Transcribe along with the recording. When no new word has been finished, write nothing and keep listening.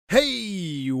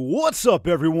Hey, what's up,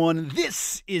 everyone?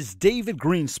 This is David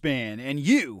Greenspan, and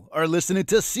you are listening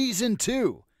to Season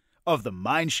 2 of the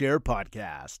Mindshare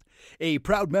Podcast, a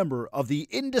proud member of the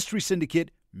Industry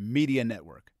Syndicate Media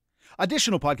Network.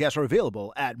 Additional podcasts are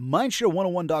available at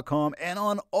mindshare101.com and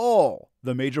on all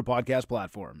the major podcast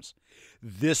platforms.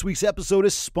 This week's episode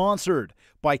is sponsored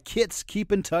by Kit's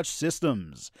Keep in Touch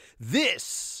Systems.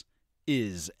 This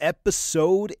is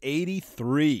episode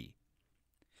 83.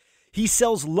 He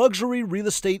sells luxury real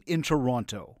estate in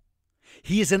Toronto.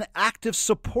 He is an active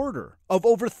supporter of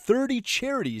over 30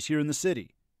 charities here in the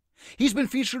city. He's been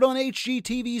featured on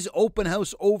HGTV's Open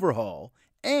House Overhaul,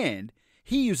 and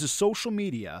he uses social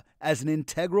media as an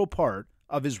integral part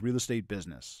of his real estate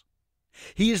business.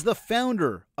 He is the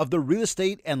founder of the real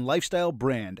estate and lifestyle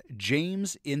brand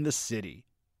James in the City.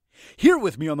 Here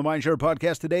with me on the Mindshare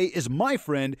Podcast today is my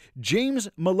friend James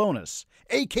Milonas,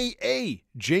 a.k.a.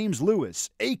 James Lewis,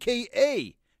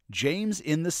 a.k.a. James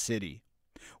in the City.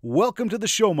 Welcome to the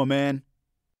show, my man.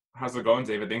 How's it going,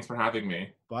 David? Thanks for having me.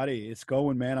 Buddy, it's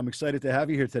going, man. I'm excited to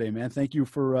have you here today, man. Thank you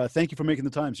for making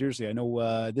the time. Seriously, I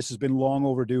know this has been long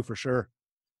overdue for sure.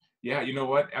 Yeah, you know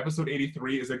what? Episode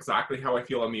 83 is exactly how I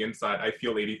feel on the inside. I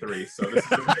feel 83, so this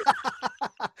is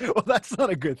Well, that's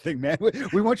not a good thing, man.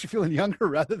 We want you feeling younger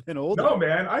rather than older. No,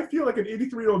 man. I feel like an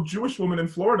 83-year-old Jewish woman in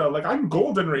Florida. Like, I'm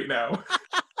golden right now.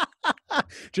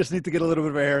 Just need to get a little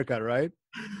bit of a haircut, right?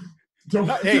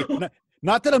 Hey,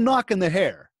 not that I'm knocking the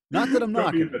hair. Not that I'm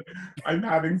knocking. I'm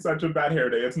having such a bad hair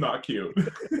day. It's not cute.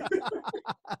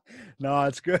 No,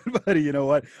 it's good, buddy. You know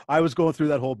what? I was going through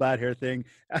that whole bad hair thing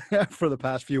for the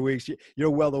past few weeks. You're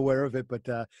well aware of it, but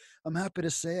I'm happy to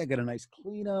say I got a nice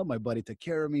cleanup. My buddy took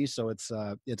care of me, so it's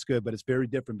good. But it's very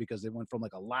different because it went from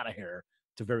like a lot of hair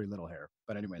to very little hair.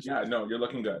 But anyways, yeah, no, you're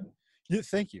looking good. Yeah,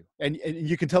 thank you. And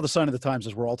you can tell the sign of the times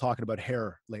as we're all talking about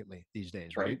hair lately these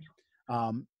days, right?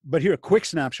 But here, a quick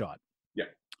snapshot. Yeah.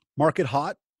 Market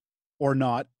hot or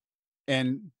not?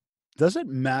 And does it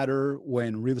matter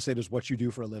when real estate is what you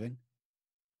do for a living?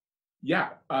 Yeah.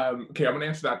 Okay, I'm going to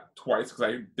answer that twice because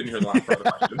I didn't hear the last part of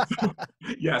the question. So,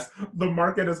 yes, the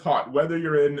market is hot. Whether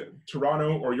you're in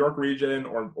Toronto or York Region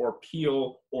or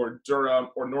Peel or Durham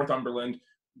or Northumberland,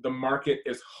 the market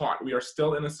is hot. We are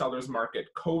still in a seller's market.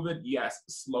 COVID, yes,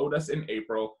 slowed us in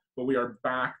April, but we are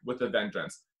back with a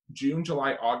vengeance. June,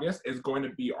 July, August is going to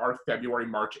be our February,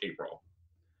 March, April.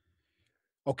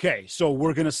 Okay, so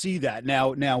we're going to see that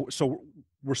now. So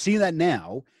we're seeing that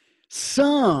now.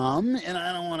 Some, and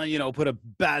I don't want to, put a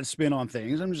bad spin on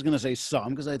things. I'm just going to say some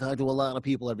because I talk to a lot of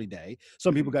people every day.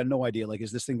 Some people got no idea. Like,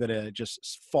 is this thing going to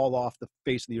just fall off the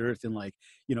face of the earth in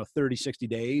 30, 60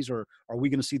 days? Or are we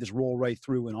going to see this roll right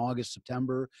through in August,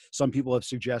 September? Some people have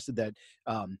suggested that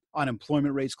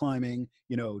unemployment rates climbing,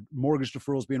 mortgage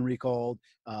deferrals being recalled,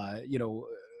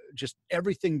 just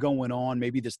everything going on.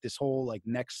 Maybe this whole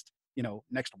next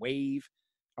wave.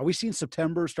 Are we seeing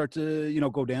September start to,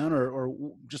 go down or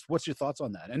just what's your thoughts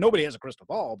on that? And nobody has a crystal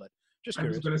ball, but just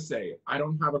curious. I'm just going to say, I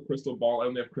don't have a crystal ball. I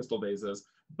only have crystal vases.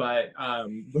 But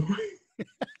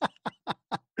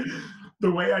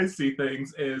the way I see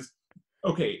things is,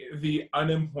 okay, the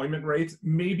unemployment rates,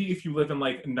 maybe if you live in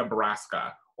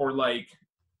Nebraska or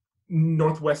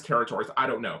Northwest Territories, I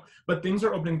don't know. But things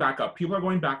are opening back up. People are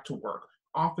going back to work.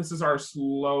 Offices are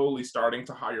slowly starting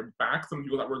to hire back some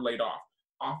people that were laid off.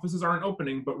 Offices aren't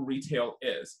opening, but retail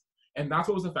is. And that's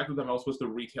what was affected the most was the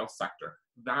retail sector.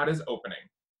 That is opening.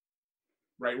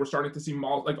 Right? We're starting to see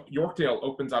malls, like Yorkdale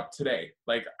opens up today.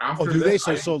 After this,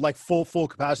 so full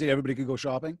capacity, everybody could go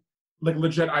shopping?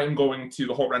 Legit, I am going to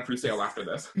the whole rent-free sale after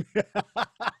this.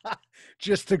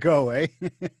 Just to go, eh?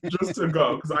 Just to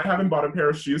go, because I haven't bought a pair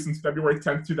of shoes since February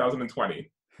 10th, 2020.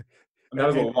 And that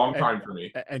is a long time for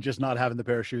me. And just not having the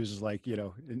pair of shoes is it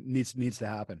needs to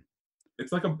happen.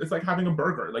 It's like having a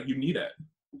burger. You need it.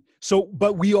 So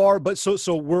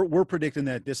we're predicting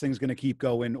that this thing's going to keep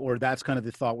going, or that's kind of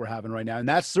the thought we're having right now. And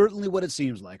that's certainly what it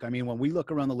seems like. I mean, when we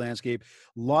look around the landscape,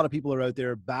 a lot of people are out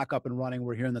there back up and running.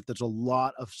 We're hearing that there's a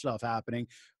lot of stuff happening.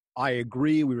 I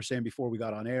agree. We were saying before we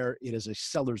got on air, it is a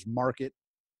seller's market.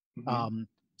 Mm-hmm.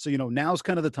 So, now's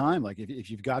kind of the time. If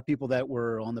you've got people that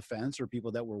were on the fence or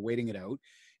people that were waiting it out,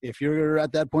 if you're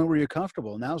at that point where you're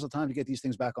comfortable, now's the time to get these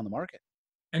things back on the market.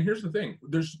 And here's the thing.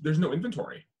 There's no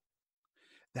inventory.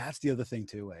 That's the other thing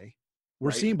too, eh?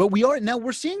 We're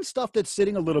seeing stuff that's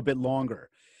sitting a little bit longer.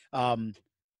 I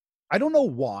don't know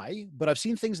why, but I've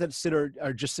seen things that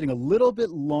are just sitting a little bit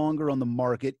longer on the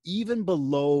market, even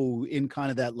below in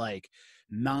kind of that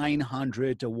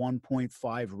 900 to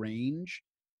 1.5 range.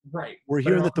 Right. We're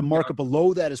hearing that the market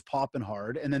below that is popping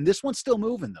hard. And then this one's still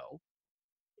moving though.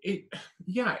 it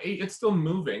yeah, it's still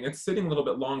moving. It's sitting a little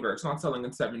bit longer. It's not selling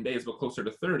in 7 days, but closer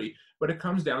to 30. But it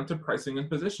comes down to pricing and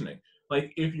positioning.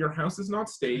 Like if your house is not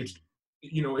staged,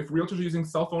 if realtors are using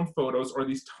cell phone photos or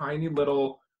these tiny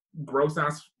little gross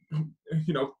ass,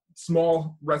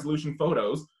 small resolution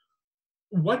photos,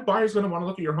 what buyer's going to want to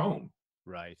look at your home?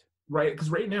 Right. Right? Because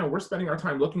right now we're spending our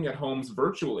time looking at homes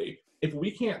virtually. If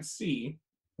we can't see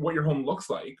what your home looks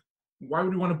like, why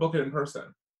would we want to book it in person?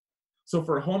 So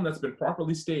for a home that's been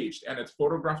properly staged and it's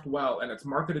photographed well and it's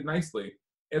marketed nicely,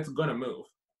 it's gonna move.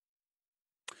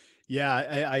 Yeah,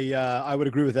 I would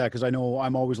agree with that because I know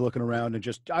I'm always looking around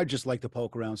and I just like to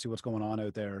poke around, see what's going on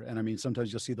out there. And I mean,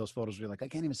 sometimes you'll see those photos where you're like, I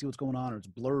can't even see what's going on, or it's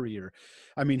blurry, or,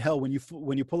 I mean, hell, when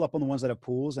you pull up on the ones that have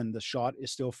pools and the shot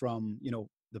is still from,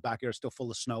 the back air is still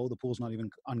full of snow, the pool's not even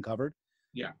uncovered.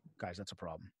 Yeah. Guys, that's a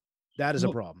problem. That is a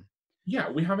Well, problem. yeah,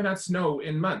 we haven't had snow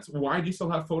in months. Why do you still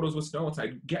have photos with snow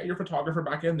inside? Get your photographer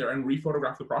back in there and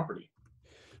rephotograph the property.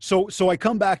 So I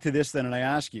come back to this then, and I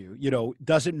ask you,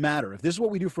 does it matter if this is what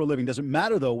we do for a living? Does it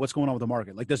matter though what's going on with the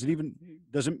market? Like, does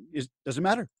it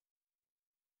matter?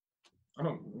 I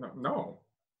don't no.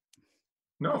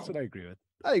 That's No. what I agree with.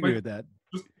 I agree Like, with that.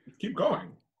 just keep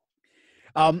going.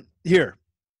 Here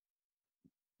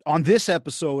on this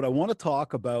episode, I want to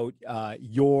talk about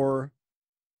your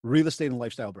real estate and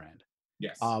lifestyle brand.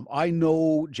 Yes. I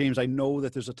know, James, I know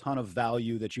that there's a ton of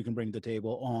value that you can bring to the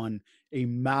table on a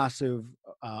massive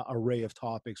array of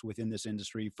topics within this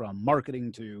industry, from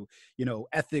marketing to,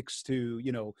 ethics to,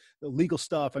 the legal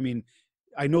stuff. I mean,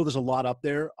 I know there's a lot up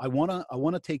there. I want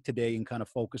to take today and kind of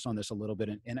focus on this a little bit.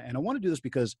 And I want to do this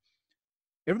because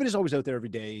everybody's always out there every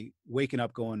day waking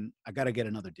up going, I got to get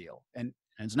another deal. And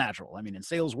it's natural. I mean, in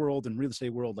sales world and real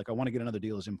estate world, like, I want to get another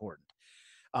deal is important.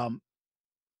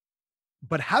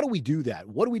 But how do we do that?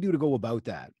 What do we do to go about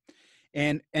that?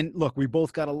 And look, we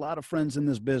both got a lot of friends in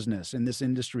this business, in this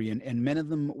industry, and many of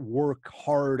them work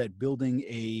hard at building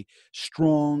a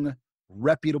strong,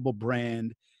 reputable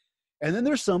brand. And then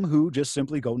there's some who just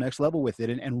simply go next level with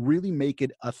it and really make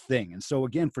it a thing. And so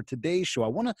again, for today's show, I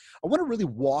want to really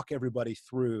walk everybody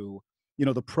through,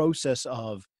 the process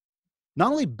of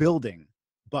not only building,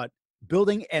 but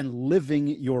building and living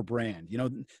your brand.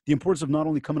 The importance of not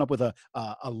only coming up with a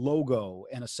logo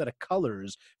and a set of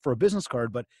colors for a business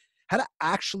card, but how to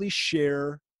actually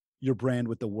share your brand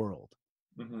with the world.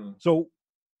 Mm-hmm. So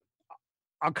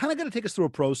I'm kind of going to take us through a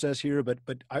process here, but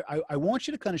I want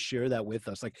you to kind of share that with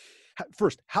us. Like,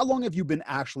 first, how long have you been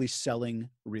actually selling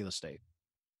real estate?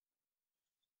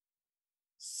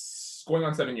 Going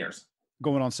on 7 years.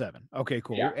 Going on 7. Okay,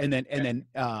 cool. Yeah. And then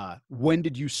when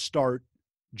did you start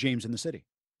James in the City?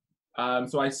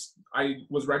 So I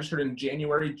was registered in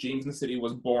January. James in the City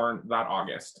was born that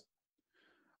August.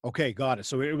 Okay, got it.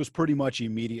 So it was pretty much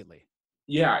immediately.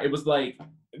 Yeah, it was like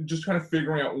just kind of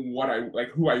figuring out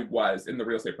who I was in the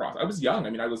real estate process. I was young. I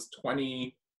mean, I was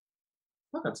 20.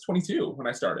 I was 22 when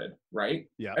I started, right?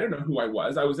 Yeah. I didn't know who I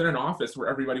was. I was in an office where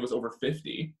everybody was over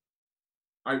 50.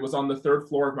 I was on the 3rd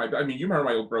floor of you remember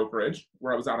my old brokerage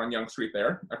where I was out on Yonge Street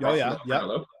there? Oh, yeah.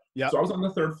 Yeah. So I was on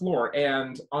the 3rd floor,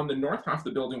 and on the north half of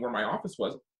the building where my office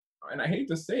was, and I hate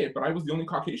to say it, but I was the only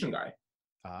Caucasian guy.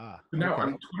 So now okay.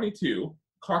 I'm 22,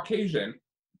 Caucasian,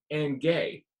 and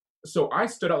gay. So I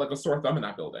stood out like a sore thumb in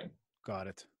that building. Got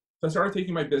it. So I started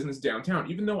taking my business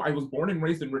downtown, even though I was born and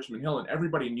raised in Richmond Hill and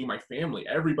everybody knew my family.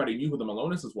 Everybody knew who the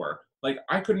Milonases were. Like,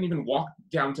 I couldn't even walk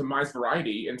down to Mize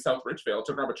Variety in South Richville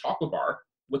to grab a chocolate bar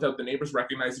without the neighbors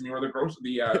recognizing me or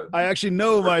I actually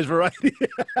know Mize Variety.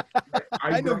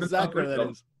 I know grew up in exactly South where that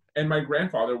Richville, is. and my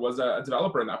grandfather was a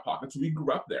developer in that pocket, so we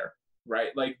grew up there, right?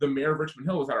 Like, the mayor of Richmond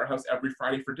Hill was at our house every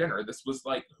Friday for dinner. This was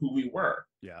like who we were.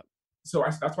 Yeah. So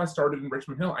that's why I started in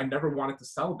Richmond Hill. I never wanted to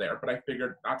sell there, but I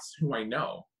figured that's who I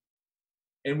know.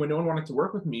 And when no one wanted to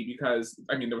work with me, because,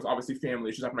 I mean, there was obviously family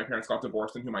issues after my parents got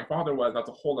divorced and who my father was, that's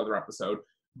a whole other episode.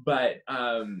 But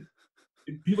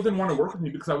people didn't want to work with me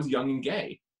because I was young and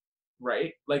gay,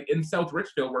 right? Like, in South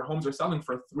Richville, where homes are selling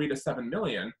for 3 to 7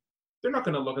 million, they're not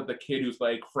going to look at the kid who's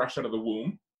like fresh out of the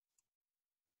womb,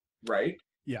 right?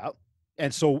 Yeah.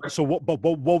 And so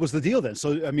what was the deal then?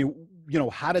 So, I mean,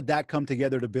 how did that come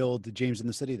together to build James in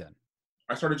the City then?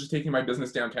 I started just taking my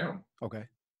business downtown. Okay.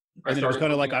 And then it was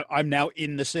kind of like, I'm now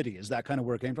in the city. Is that kind of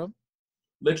where it came from?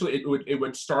 Literally, it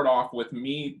would start off with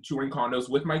me touring condos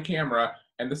with my camera,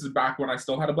 and this is back when I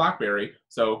still had a BlackBerry,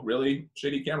 so really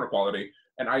shitty camera quality.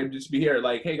 And I'd just be here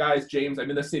like, hey guys, James, I'm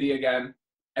in the city again.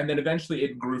 And then eventually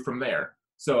it grew from there.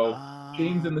 So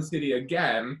James in the City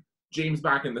again, James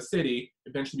back in the city,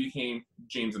 eventually became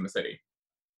James in the City.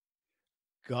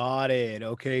 Got it.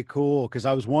 Okay, cool. Because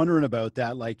I was wondering about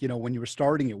that. Like, when you were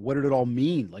starting it, what did it all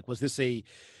mean? Like, was this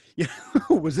you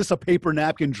know, was this a paper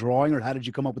napkin drawing, or how did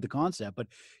you come up with the concept? But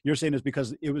you're saying it's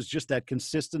because it was just that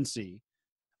consistency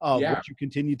of Yeah. what you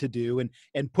continue to do,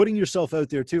 and putting yourself out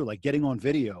there too, like getting on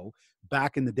video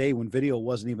back in the day when video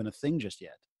wasn't even a thing just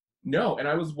yet. No, and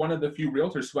I was one of the few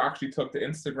realtors who actually took to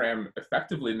Instagram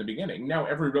effectively in the beginning. Now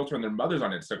every realtor and their mother's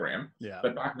on Instagram, Yeah.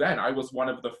 but back then I was one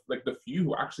of the few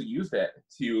who actually used it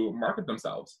to market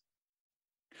themselves.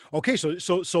 Okay,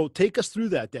 so take us through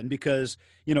that then, because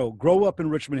grow up in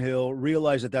Richmond Hill,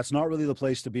 realize that that's not really the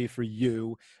place to be for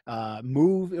you.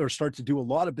 Move or start to do a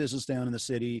lot of business down in the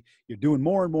city. You're doing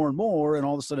more and more and more, and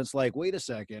all of a sudden it's like, wait a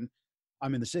second,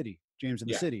 I'm in the city, James in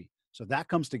the Yeah, city. So that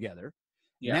comes together.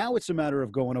 yeah. Now it's a matter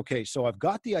of going, okay, so I've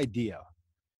got the idea.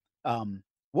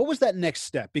 What was that next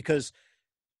step? Because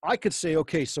I could say,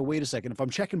 okay, so wait a second. If I'm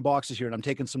checking boxes here and I'm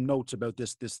taking some notes about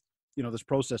this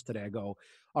process today, I go,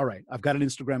 all right, I've got an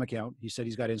Instagram account. He said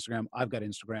he's got Instagram. I've got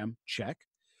Instagram. Check.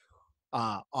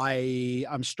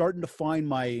 I'm starting to find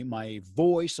my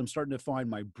voice. I'm starting to find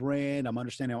my brand. I'm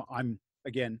understanding how I'm,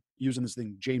 again, using this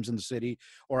thing, James in the city,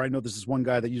 or I know this is one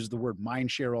guy that uses the word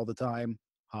mind share all the time.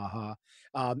 Ha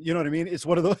ha. You know what I mean? It's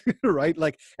one of those, right?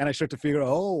 Like, and I start to figure,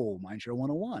 oh, Mindshare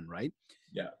 101, right?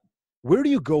 Yeah. Where do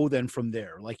you go then from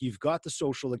there? Like, you've got the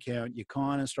social account, you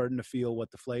kind of starting to feel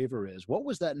what the flavor is. What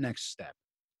was that next step?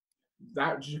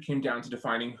 That just came down to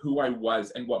defining who I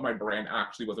was and what my brand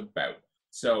actually was about.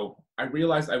 So I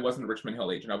realized I wasn't a Richmond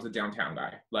Hill agent. I was a downtown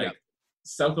guy. Yeah. Like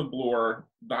south of Bloor,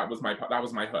 that was my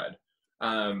hood.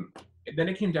 Um, then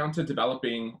it came down to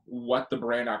developing what the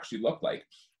brand actually looked like.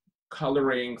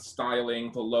 Coloring,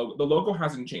 styling, the logo. The logo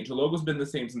hasn't changed. The logo's been the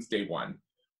same since day one.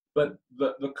 But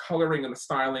the coloring and the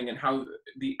styling and how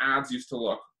the ads used to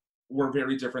look were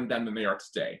very different then than they are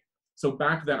today. So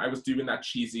back then I was doing that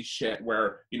cheesy shit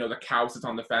where, the cow sits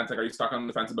on the fence, like, are you stuck on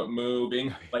the fence about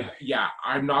moving? Like, yeah,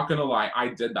 I'm not gonna lie, I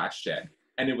did that shit.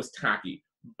 And it was tacky.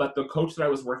 But the coach that I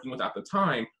was working with at the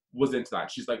time was into that.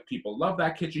 She's like, people love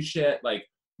that kitschy shit, like,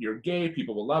 you're gay,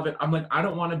 people will love it. I'm like, I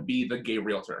don't want to be the gay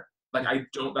realtor. Like,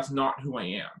 Yeah. that's not who I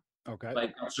am. Okay.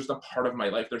 Like, that's just a part of my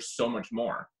life. There's so much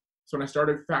more. So when I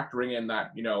started factoring in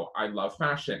that, I love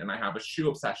fashion and I have a shoe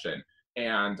obsession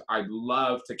and I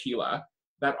love tequila,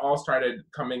 that all started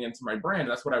coming into my brand.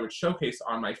 That's what I would showcase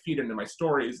on my feed and in my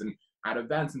stories and at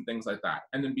events and things like that.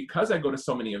 And then because I go to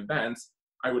so many events,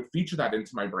 I would feature that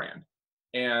into my brand.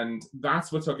 And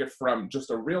that's what took it from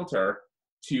just a realtor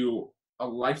to a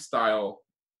lifestyle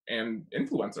and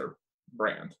influencer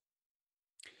brand.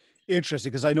 Interesting,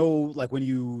 because I know, like, when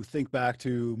you think back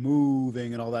to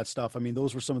moving and all that stuff, I mean,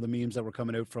 those were some of the memes that were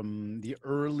coming out from the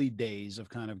early days of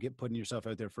kind of putting yourself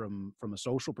out there from a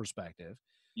social perspective.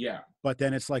 Yeah. But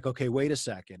then it's like, okay, wait a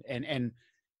second, and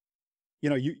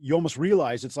you almost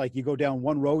realize it's like you go down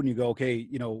one road and you go, okay,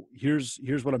 here's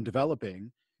what I'm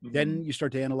developing. Mm-hmm. Then you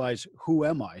start to analyze, who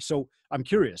am I? So I'm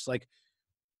curious, like,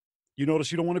 you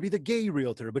notice you don't want to be the gay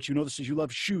realtor, but you notice that you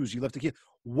love shoes, you love tequila.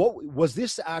 What was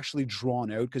this actually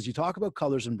drawn out? Because you talk about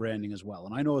colors and branding as well.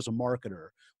 And I know as a marketer,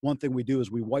 one thing we do is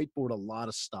we whiteboard a lot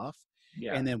of stuff,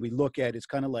 Yeah. and then we look at it's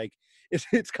kind of like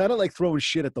it's kind of like throwing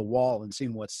shit at the wall and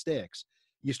seeing what sticks.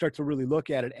 You start to really look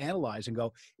at it, analyze, and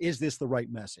go, is this the right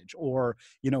message? Or,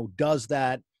 does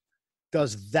that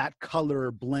color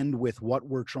blend with what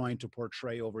we're trying to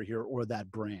portray over here, or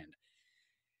that brand?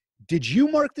 Did you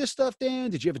mark this stuff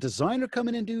down? Did you have a designer come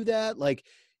in and do that? Like,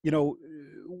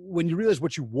 when you realize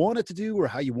what you wanted to do or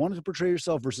how you wanted to portray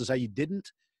yourself versus how you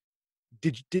didn't,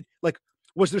 like,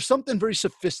 was there something very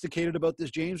sophisticated about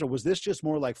this, James, or was this just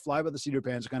more like fly by the seat of your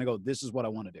pants and kind of go, this is what I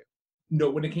want to do? No,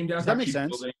 when it came down Does to that make actually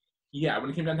sense? building, yeah, when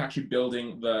it came down to actually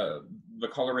building the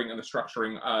coloring and the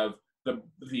structuring of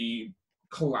the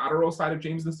collateral side of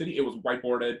James the City, it was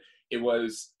whiteboarded. It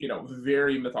was,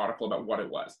 very methodical about what it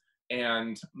was.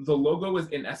 And the logo is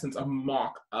in essence a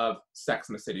mock of Sex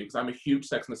and the City because I'm a huge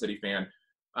Sex and the City fan.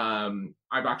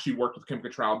 I've actually worked with Kim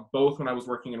Cattrall both when I was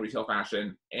working in retail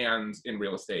fashion and in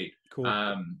real estate. Cool.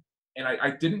 And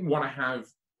I didn't want to have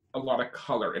a lot of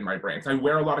color in my brand. So I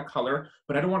wear a lot of color,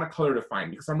 but I don't want a color to define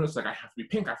me because I'm just like, I have to be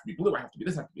pink, I have to be blue, I have to be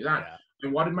this, I have to be that. Yeah.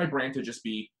 I wanted my brand to just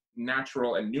be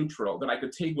natural and neutral that I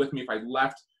could take with me if I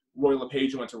left Royal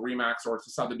LePage and went to Remax or to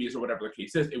Sotheby's or whatever the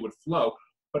case is, it would flow.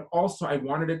 But also I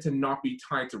wanted it to not be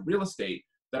tied to real estate,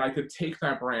 that I could take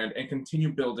that brand and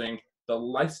continue building the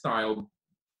lifestyle,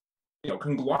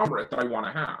 conglomerate that I want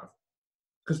to have.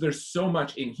 Because there's so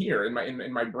much in here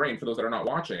in my brain, for those that are not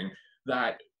watching,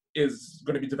 that is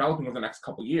going to be developing over the next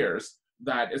couple of years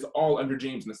that is all under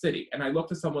James in the City. And I look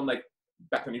to someone like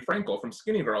Bethany Frankel from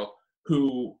Skinny Girl,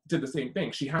 who did the same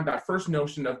thing. She had that first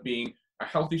notion of being a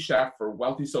healthy chef for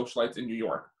wealthy socialites in New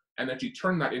York, and then she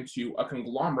turned that into a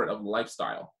conglomerate of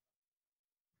lifestyle.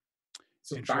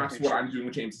 So that's Interesting. what I'm doing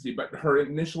with James City. But her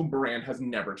initial brand has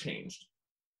never changed.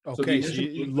 So the Okay, so initial James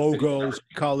City has never logos,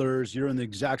 changed. colors, you're in the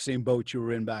exact same boat you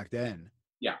were in back then.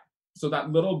 Yeah. So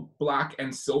that little black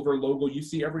and silver logo you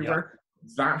see Yeah. everywhere,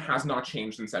 that has not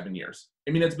changed in 7 years.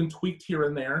 I mean, it's been tweaked here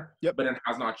and there, Yep. but it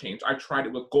has not changed. I tried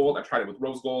it with gold. I tried it with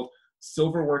rose gold.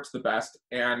 Silver works the best,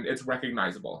 and it's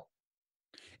recognizable.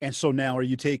 And so now are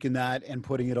you taking that and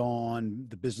putting it on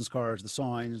the business cards, the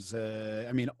signs,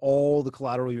 I mean, all the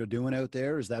collateral you're doing out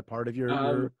there? Is that part of Um,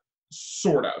 your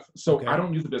sort of. So I okay.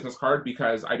 don't use a business card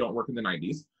because I don't work in the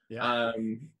 90s. Yeah.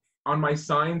 On my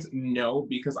signs, no,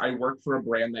 because I work for a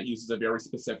brand that uses a very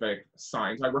specific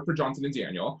sign. So I work for Johnson and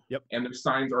Daniel, Yep. and their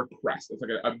signs are crest. It's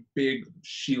like a big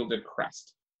shielded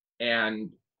crest, and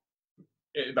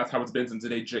that's how it's been since the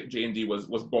day J&D was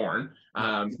born.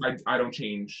 I don't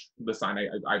change the sign.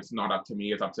 It's not up to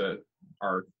me. It's up to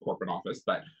our corporate office,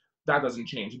 but that doesn't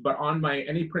change. But on my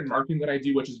any print marketing that I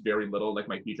do, which is very little, like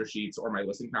my feature sheets or my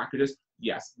listing packages,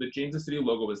 yes, the James City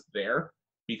logo is there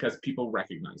because people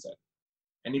recognize it.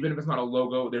 And even if it's not a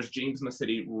logo, there's James in the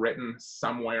City written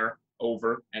somewhere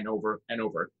over and over and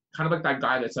over. Kind of like that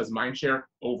guy that says Mindshare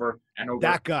over and over.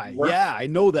 That guy. Yeah, I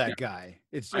know that guy.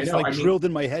 It's I know. like I mean, drilled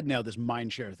in my head now, this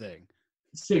Mindshare thing.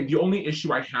 same. The only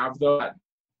issue I have though,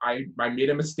 I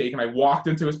made a mistake and I walked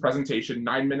into his presentation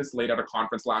 9 minutes late at a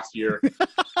conference last year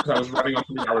because I was running on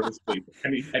 3 hours of sleep,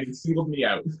 and he singled me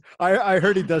out. I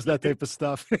heard he does that type of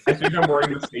stuff. I think I'm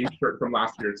wearing the same shirt from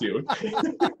last year too.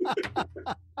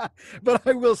 But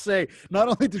I will say, not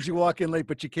only did you walk in late,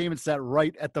 but you came and sat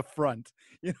right at the front.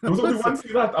 You know, There was only one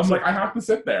seat left. I'm like, I have to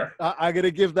sit there. I got to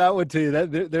give that one to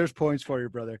you. There's points for you,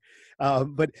 brother.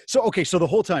 But so okay, so the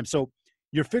whole time, so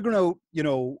you're figuring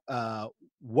out,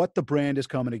 what the brand is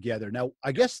coming together. Now,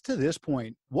 I guess to this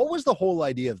point, what was the whole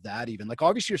idea of that even? Like,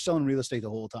 obviously, you're selling real estate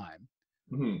the whole time.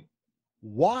 Mm-hmm.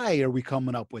 Why are we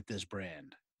coming up with this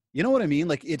brand? You know what I mean?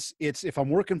 Like, it's if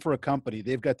I'm working for a company,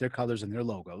 they've got their colors and their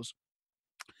logos.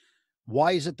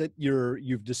 Why is it that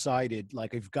you've decided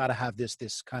like I've got to have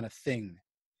this kind of thing?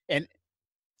 And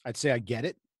I'd say I get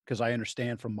it because I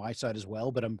understand from my side as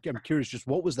well. But I'm curious, just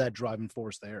what was that driving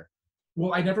force there?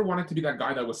 Well, I never wanted to be that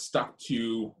guy that was stuck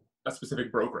to a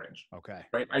specific brokerage. Okay.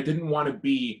 Right. I didn't want to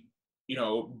be,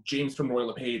 James from Royal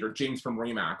LePage or James from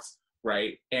Remax.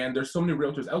 Right. And there's so many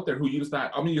realtors out there who use that.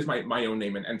 I'm going to use my own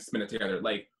name and spin it together.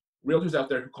 Like realtors out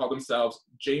there who call themselves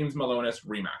James Milonas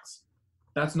Remax.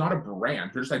 That's not a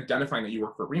brand. You're just identifying that you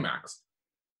work for Remax.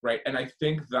 Right. And I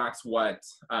think that's what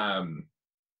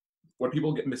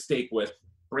people get mistake with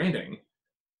branding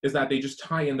is that they just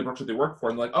tie in the brokerage that they work for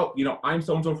and they're like, oh, I'm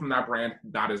so-and-so from that brand.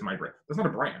 That is my brand. That's not a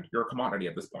brand. You're a commodity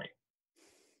at this point.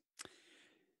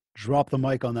 Drop the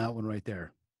mic on that one right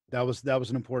there. That was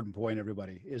an important point,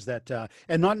 everybody, is that,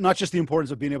 and not just the importance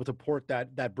of being able to port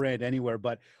that brand anywhere,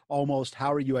 but almost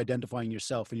how are you identifying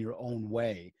yourself in your own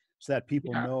way so that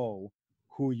people know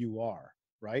who you are,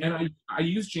 right? And I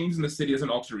use James in the City as an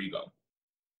alter ego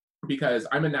because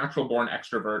I'm a natural born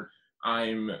extrovert.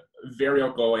 I'm very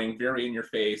outgoing, very in your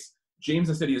face. James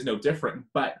the City is no different,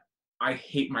 but I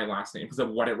hate my last name because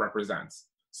of what it represents.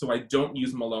 So I don't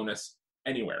use Milonas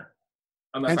anywhere.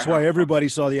 Hence why everybody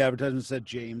saw the advertisement that said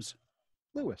James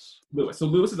Lewis. Lewis. So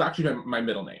Lewis is actually my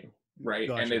middle name, right?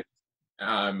 Gotcha. And it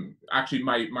actually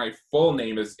my full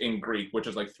name is in Greek, which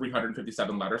is like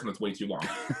 357 letters, and it's way too long.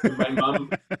 My mom,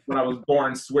 when I was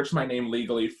born, switched my name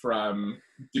legally from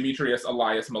Demetrius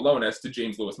Elias Milonas to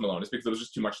James Lewis Milonas because it was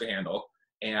just too much to handle.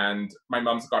 And my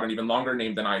mom's got an even longer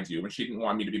name than I do, and she didn't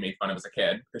want me to be made fun of as a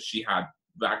kid because she had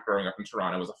that growing up in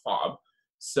Toronto as a fob.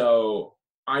 So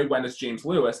I went as James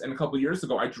Lewis, and a couple of years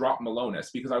ago, I dropped Milonas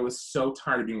because I was so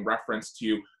tired of being referenced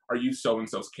to, are you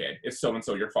so-and-so's kid? Is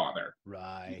so-and-so your father?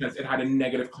 Right. Because it had a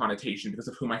negative connotation because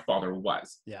of who my father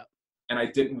was. Yeah. And I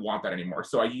didn't want that anymore.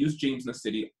 So I used James in the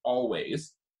City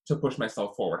always to push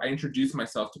myself forward. I introduced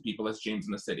myself to people as James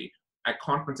in the City. At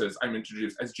conferences, I'm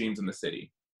introduced as James in the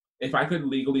City. If I could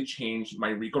legally change my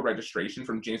RICO registration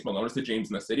from James Milonas to James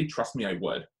in the City, trust me, I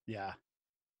would. Yeah.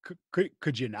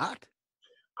 Could you not?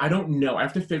 I don't know. I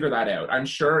have to figure that out. I'm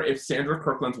sure if Sandra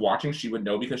Kirkland's watching, she would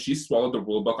know because she swallowed the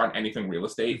rule book on anything real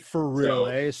estate. For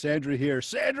real, Sandra here.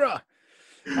 Sandra!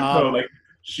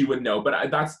 She would know.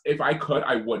 But that's, if I could,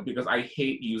 I would, because I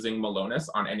hate using Milonas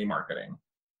on any marketing.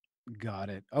 Got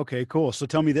it. Okay, cool. So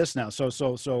tell me this now.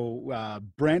 So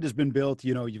brand has been built,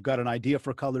 you've got an idea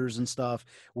for colors and stuff.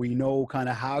 We know kind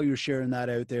of how you're sharing that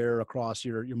out there across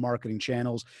your marketing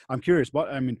channels. I'm curious,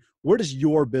 where does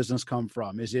your business come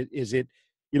from? Is it, is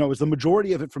the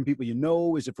majority of it from people you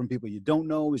know? Is it from people you don't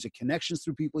know? Is it connections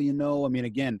through people you know? I mean,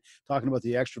 again, talking about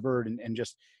the extrovert and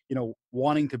just,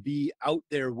 wanting to be out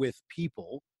there with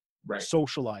people, right,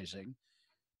 socializing.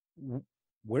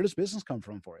 where does business come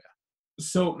from for you?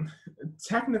 So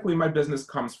technically my business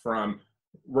comes from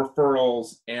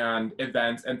referrals and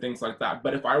events and things like that.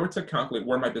 But if I were to calculate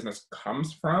where my business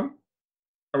comes from,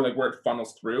 or like where it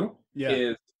funnels through, Yeah.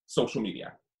 is social media.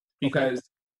 Okay. Because,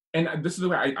 and this is the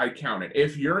way I count it.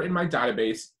 If you're in my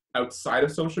database outside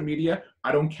of social media,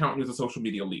 I don't count you as a social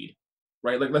media lead,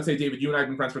 right? Like, let's say, David, you and I have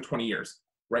been friends for 20 years,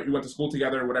 right? We went to school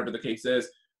together, whatever the case is.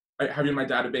 I have you in my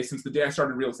database since the day I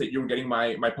started real estate. You were getting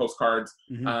my postcards,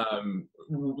 the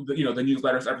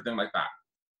newsletters, everything like that.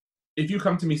 If you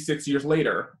come to me 6 years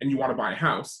later and you want to buy a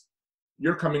house,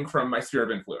 you're coming from my sphere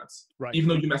of influence, Right. even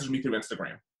though you messaged me through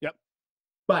Instagram. Yep.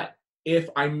 But if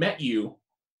I met you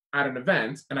at an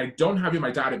event and I don't have you in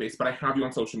my database, but I have you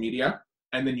on social media,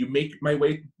 and then you make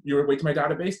your way to my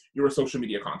database, you're a social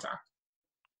media contact.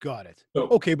 Got it. So,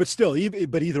 Okay, but still,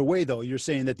 but either way, though, you're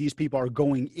saying that these people are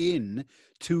going in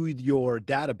to your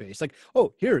database. Like,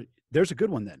 oh, there's a good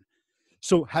one then.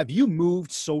 So have you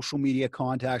moved social media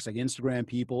contacts like Instagram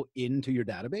people into your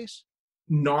database?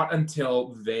 not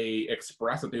until they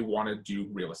express that they want to do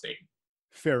real estate.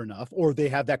 Fair enough. Or they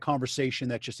have that conversation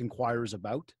that just inquires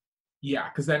about? Yeah,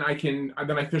 because then I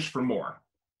fish for more,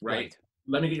 right?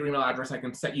 Let me get your email address. I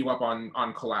can set you up on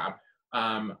collab.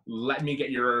 Let me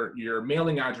get your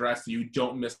mailing address so you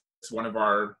don't miss one of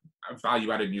our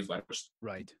value-added newsletters.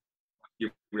 Right.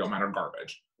 Your real matter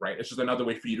garbage, right? It's just another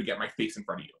way for you to get my face in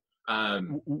front of you.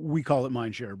 We call it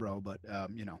Mindshare, bro, but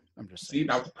I'm just saying. See,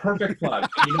 that was a perfect plug.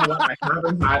 You know what? I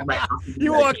haven't had my afternoon.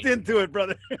 You walked into it,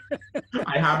 brother.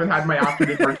 I haven't had my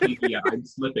afternoon martini yet. I'm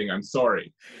slipping. I'm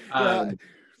sorry.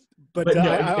 But no,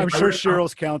 I'm sure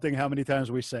Cheryl's counting how many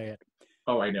times we say it.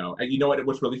 Oh, I know. And you know what?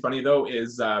 What's really funny though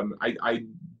is I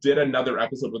did another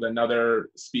episode with another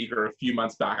speaker a few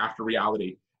months back after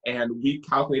reality, and we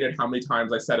calculated how many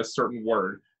times I said a certain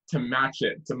word to match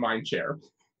it to Mindshare.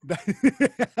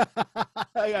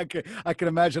 I can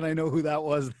imagine. I know who that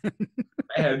was.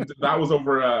 And that was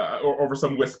over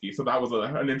some whiskey, so that was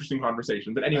an interesting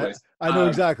conversation. But anyways, I know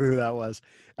exactly who that was.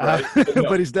 Right?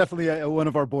 But he's definitely one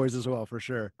of our boys as well, for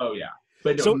sure. Oh yeah,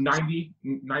 but no, So 90%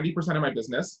 of my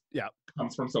business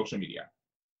comes from social media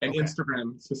and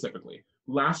Instagram specifically.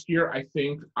 Last year, I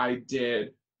think I did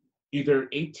either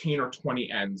 18 or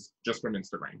 20 ends just from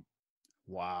Instagram.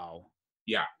 Wow.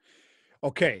 Yeah.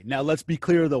 Okay, now let's be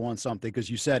clear though on something, because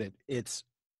you said it.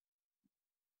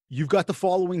 You've got the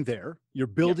following there. You're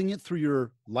building it through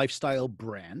your lifestyle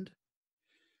brand,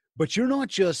 but you're not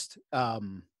just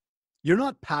you're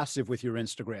not passive with your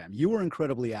Instagram. You are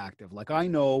incredibly active. Like, I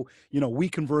know, we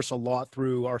converse a lot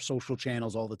through our social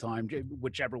channels all the time,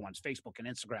 whichever ones, Facebook and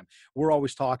Instagram. We're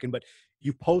always talking, but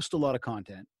you post a lot of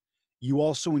content. You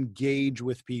also engage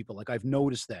with people. Like, I've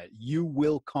noticed that you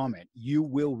will comment, you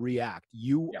will react,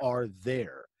 you are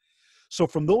there. So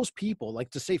from those people,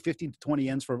 like, to say 15 to 20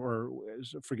 ends or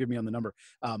forgive me on the number,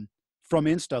 from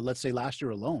Insta, let's say last year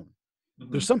alone,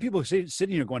 there's some people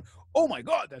sitting here going, oh my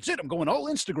God, that's it. I'm going all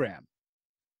Instagram.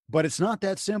 But it's not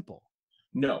that simple.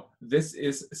 No, this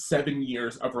is 7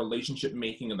 years of relationship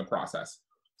making in the process.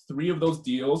 3 of those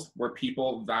deals were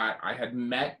people that I had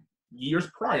met years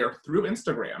prior through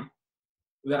Instagram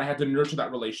that I had to nurture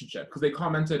that relationship because they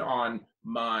commented on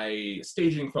my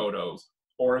staging photos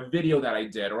or a video that I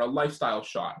did or a lifestyle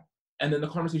shot. And then the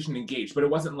conversation engaged. But it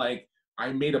wasn't like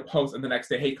I made a post and the next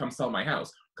day, hey, come sell my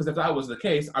house. Because if that was the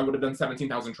case, I would have done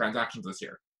 17,000 transactions this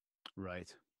year. Right.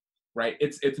 Right?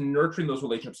 It's nurturing those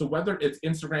relationships. So whether it's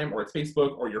Instagram or it's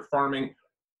Facebook or you're farming,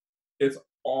 it's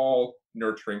all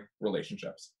nurturing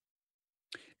relationships.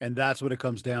 And that's what it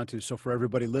comes down to. So for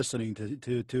everybody listening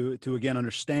to again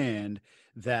understand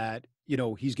that,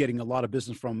 he's getting a lot of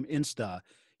business from Insta.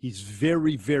 He's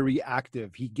very, very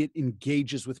active. He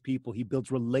engages with people. He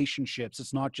builds relationships.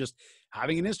 It's not just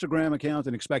having an Instagram account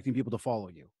and expecting people to follow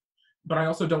you. But I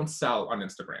also don't sell on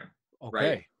Instagram. Okay.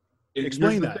 Right?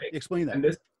 Explain that. Explain that.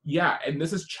 And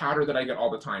this is chatter that I get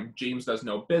all the time. James does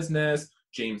no business.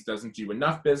 James doesn't do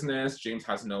enough business. James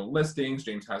has no listings.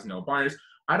 James has no buyers.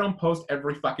 I don't post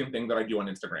every fucking thing that I do on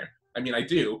Instagram. I mean, I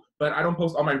do, but I don't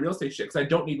post all my real estate shit because I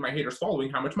don't need my haters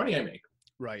following how much money I make.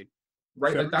 Right.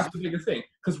 Right? Like, that's the biggest thing.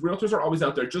 Because realtors are always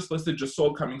out there, just listed, just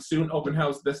sold, coming soon, open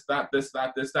house, this, that.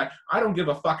 I don't give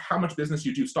a fuck how much business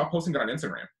you do. Stop posting it on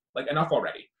Instagram. Like, enough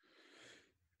already.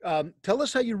 Tell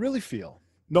us how you really feel.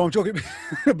 No, I'm joking.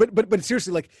 but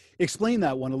seriously, like, explain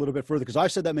that one a little bit further, because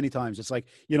I've said that many times. It's like,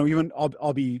 even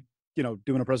I'll be,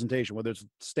 doing a presentation, whether it's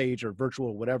stage or virtual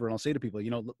or whatever, and I'll say to people,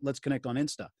 let's connect on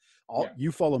Insta.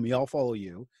 You follow me, I'll follow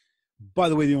you. By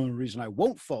the way, the only reason I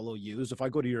won't follow you is if I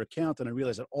go to your account and I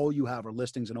realize that all you have are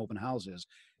listings and open houses.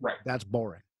 Right. That's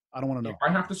boring. I don't want to know. If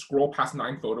I have to scroll past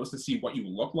 9 photos to see what you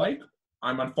look like,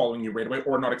 I'm unfollowing you right away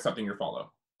or not accepting your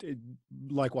follow.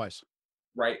 Likewise.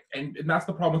 Right. And that's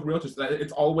the problem with realtors, that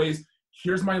it's always,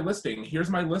 here's my listing, here's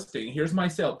my listing, here's my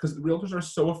sale. Because realtors are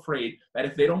so afraid that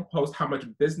if they don't post how much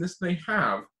business they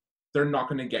have, they're not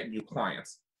going to get new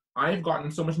clients. I've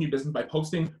gotten so much new business by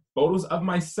posting photos of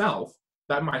myself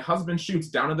that my husband shoots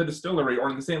down in the distillery or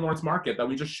in the St. Lawrence market that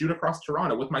we just shoot across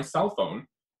Toronto with my cell phone.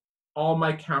 All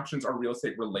my captions are real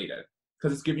estate related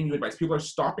because it's giving you advice. People are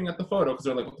stopping at the photo because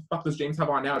they're like, what the fuck does James have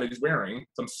on now that he's wearing?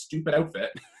 Some stupid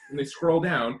outfit. And they scroll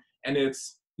down and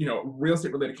it's, real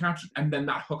estate related caption. And then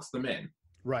that hooks them in.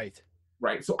 Right.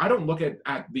 Right. So I don't look at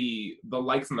the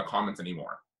likes and the comments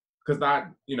anymore because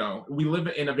that, we live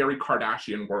in a very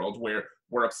Kardashian world where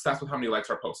we're obsessed with how many likes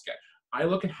our posts get. I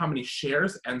look at how many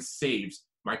shares and saves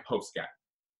my posts get,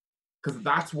 because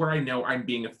that's where I know I'm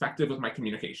being effective with my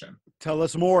communication. Tell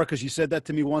us more, because you said that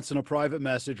to me once in a private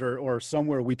message or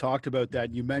somewhere we talked about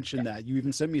that. You mentioned that. You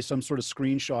even sent me some sort of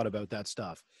screenshot about that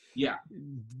stuff. Yeah.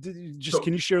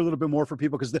 Can you share a little bit more for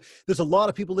people? Because there's a lot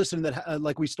of people listening that,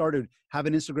 like we started, have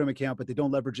an Instagram account, but they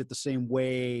don't leverage it the same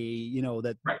way,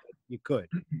 that right. you could.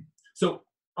 So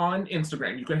on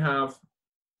Instagram, you can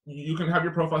have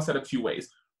your profile set up two ways: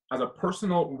 as a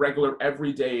personal, regular,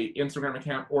 everyday Instagram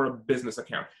account or a business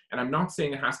account. And I'm not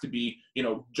saying it has to be,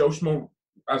 Joe Schmo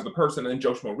as the person and then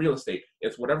Joe Schmo Real Estate.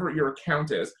 It's whatever your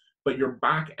account is, but your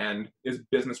back end is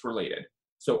business related.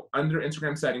 So under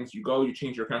Instagram settings, you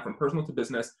change your account from personal to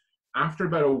business. After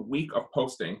about a week of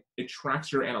posting, it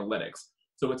tracks your analytics.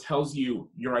 So it tells you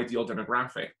your ideal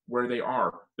demographic, where they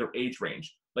are, their age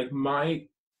range. Like my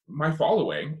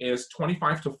following is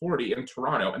 25 to 40 in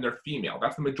Toronto, and they're female.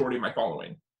 That's the majority of my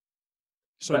following.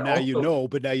 So now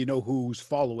now you know who's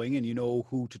following and you know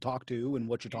who to talk to and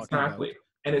what you're talking about. Exactly.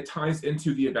 And it ties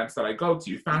into the events that I go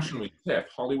to: Fashion Week, TIFF,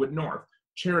 Hollywood North,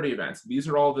 charity events. These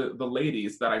are all the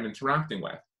ladies that I'm interacting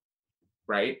with,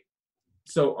 right?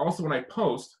 So also when I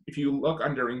post, if you look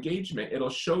under engagement, it'll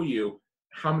show you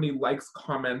how many likes,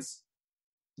 comments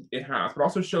it has, but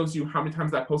also shows you how many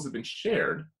times that post has been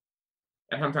shared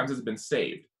and how many times it's been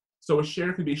saved. So a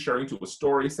share could be sharing to a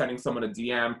story, sending someone a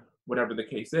DM, whatever the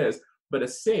case is. But a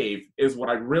save is what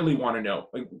I really want to know.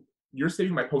 Like, you're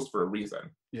saving my post for a reason.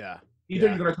 Yeah. Either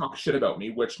you're going to talk shit about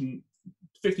me, which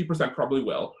 50% probably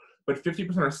will, but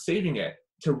 50% are saving it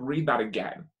to read that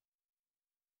again.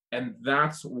 And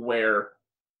that's where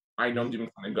I know I'm doing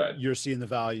something good. You're seeing the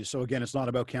value. So again, it's not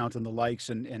about counting the likes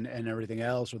and everything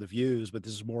else or the views, but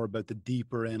this is more about the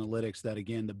deeper analytics that,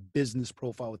 again, the business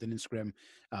profile within Instagram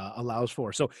allows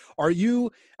for. So are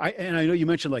you, I know you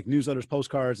mentioned like newsletters,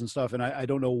 postcards and stuff, and I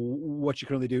don't know what you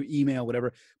currently do, email,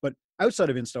 whatever, but outside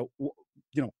of Insta,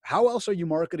 how else are you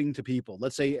marketing to people?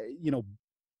 Let's say,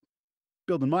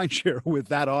 building mindshare with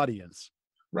that audience.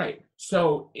 Right.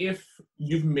 So if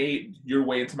you've made your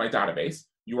way into my database,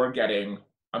 you are getting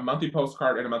a monthly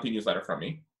postcard and a monthly newsletter from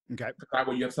me. Okay. That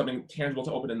way you have something tangible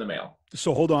to open in the mail.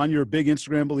 So hold on, you're a big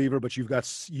Instagram believer, but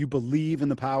you believe in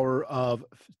the power of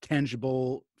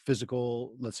tangible,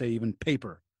 physical, let's say even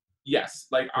paper. Yes.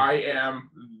 Like I am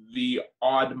the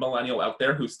odd millennial out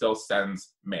there who still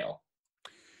sends mail.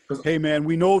 Hey man,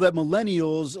 we know that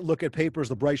millennials look at paper as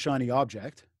the bright, shiny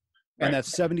object. And that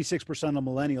 76% of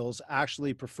millennials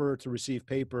actually prefer to receive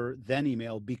paper than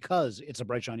email because it's a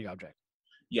bright, shiny object.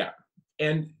 Yeah.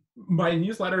 And my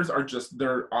newsletters are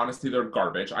they're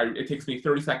garbage. It takes me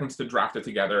 30 seconds to draft it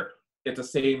together. It's the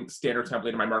same standard template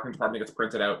in my marketing department. It gets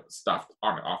printed out, stuffed,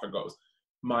 on it, off it goes.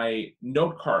 My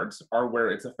note cards are where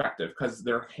it's effective because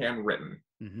they're handwritten.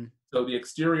 Mm-hmm. So the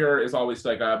exterior is always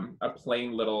like a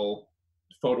plain little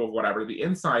photo of whatever. The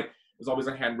inside is always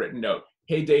a handwritten note.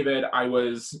 Hey, David, I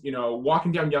was,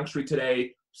 walking down Yonge Street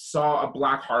today, saw a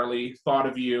black Harley, thought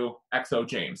of you, XO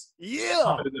James. Yeah.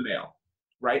 Pop it in the mail,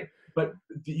 right? But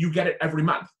you get it every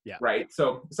month, right?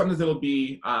 So sometimes it'll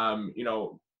be,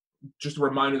 just a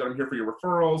reminder that I'm here for your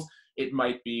referrals. It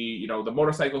might be, the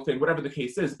motorcycle thing, whatever the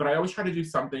case is. But I always try to do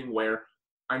something where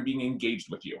I'm being engaged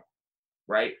with you,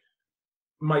 right?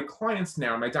 My clients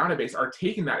now, my database, are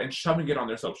taking that and shoving it on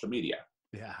their social media.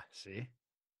 Yeah, see?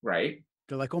 Right?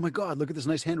 They're like, oh my God, look at this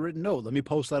nice handwritten note. Let me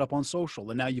post that up on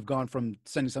social. And now you've gone from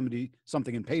sending somebody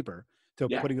something in paper to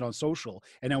putting it on social.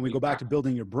 And now we go back to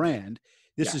building your brand.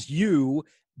 This is you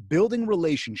building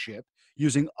relationship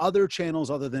using other channels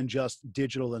other than just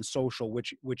digital and social,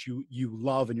 which you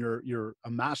love and you're a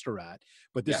master at.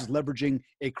 But this is leveraging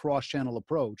a cross-channel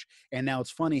approach. And now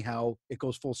it's funny how it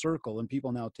goes full circle and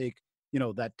people now take,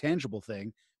 that tangible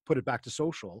thing, put it back to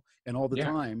social, and all the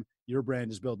time your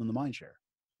brand is building the mind share.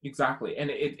 Exactly.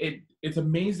 And it's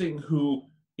amazing who,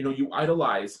 you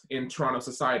idolize in Toronto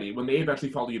society when they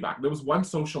eventually follow you back. There was one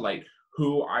socialite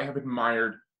who I have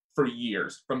admired for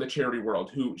years from the charity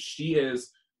world who she is.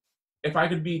 If I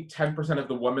could be 10% of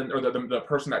the woman or the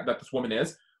person that this woman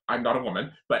is, I'm not a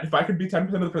woman, but if I could be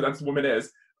 10% of the person that this woman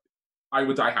is, I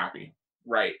would die happy,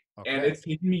 right? And Okay. it's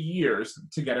taken me years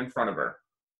to get in front of her.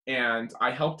 And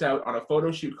I helped out on a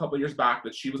photo shoot a couple of years back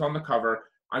that she was on the cover.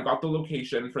 I got the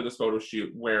location for this photo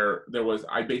shoot where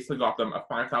I basically got them a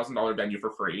 $5,000 venue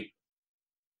for free.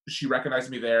 She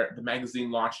recognized me there. The magazine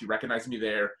launched. She recognized me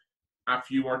there. A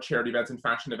few more charity events and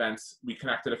fashion events. We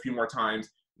connected a few more times.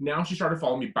 Now she started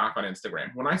following me back on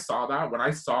Instagram. When I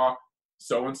saw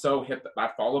so-and-so hit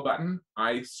that follow button,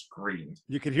 I screamed.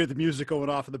 You could hear the music going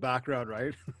off in the background,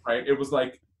 right? Right? It was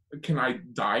like, can I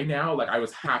die now? Like, I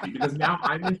was happy because now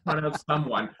I'm in front of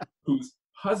someone whose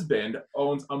husband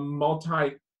owns a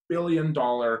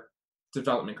multi-billion-dollar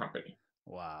development company.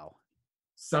 Wow.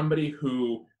 Somebody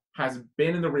who has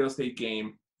been in the real estate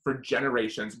game for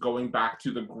generations, going back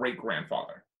to the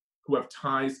great-grandfather, who have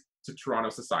ties to Toronto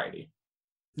society.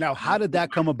 Now, how did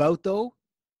that come about, though?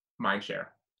 Mindshare.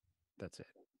 That's it.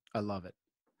 I love it.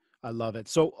 I love it.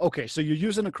 So, okay, so you're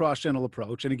using a cross-channel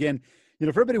approach. And again, for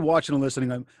everybody watching and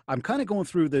listening, I'm kind of going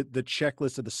through the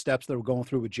checklist of the steps that we're going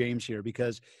through with James here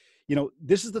because,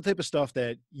 this is the type of stuff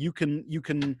that you can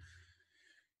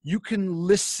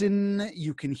listen,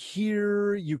 you can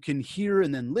hear,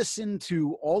 and then listen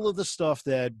to all of the stuff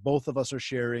that both of us are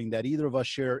sharing, that either of us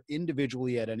share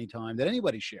individually at any time, that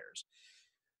anybody shares.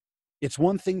 It's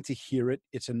one thing to hear it.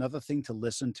 It's another thing to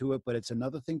listen to it, but it's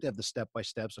another thing to have the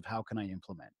step-by-steps of how can I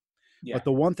implement. Yeah. But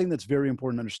the one thing that's very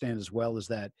important to understand as well is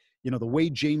that, the way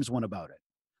James went about it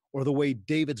or the way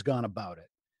David's gone about it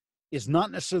is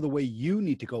not necessarily the way you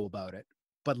need to go about it,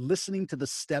 but listening to the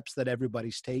steps that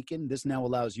everybody's taken. This now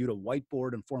allows you to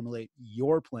whiteboard and formulate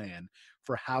your plan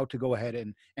for how to go ahead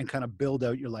and kind of build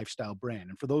out your lifestyle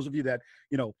brand. And for those of you that,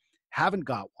 haven't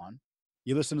got one,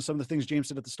 you listen to some of the things James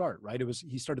said at the start, right?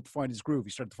 He started to find his groove.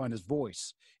 He started to find his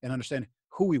voice and understand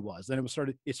who he was. Then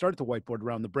it started to whiteboard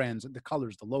around the brands, the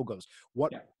colors, the logos,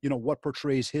 what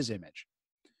portrays his image.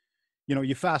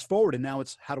 You fast forward and now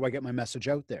it's how do I get my message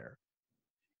out there?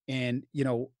 And,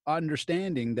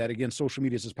 understanding that, again, social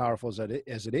media is as powerful as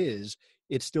it is,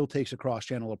 it still takes a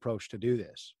cross-channel approach to do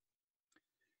this.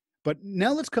 But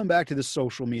now let's come back to the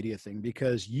social media thing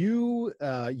because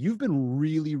you've been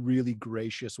really, really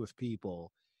gracious with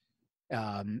people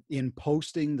in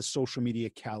posting the social media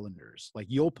calendars. Like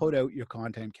you'll put out your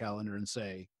content calendar and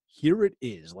say, here it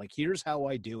is. Like, here's how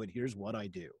I do it. Here's what I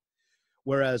do.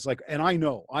 Whereas and I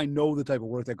know the type of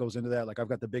work that goes into that. Like I've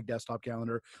got the big desktop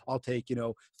calendar. I'll take,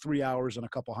 3 hours and a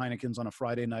couple Heinekens on a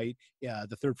Friday night,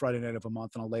 the third Friday night of a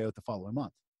month, and I'll lay out the following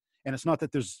month. And it's not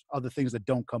that there's other things that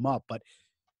don't come up, but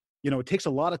it takes a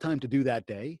lot of time to do that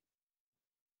day.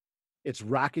 It's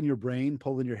racking your brain,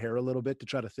 pulling your hair a little bit to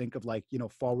try to think of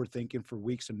forward thinking for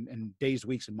weeks and days,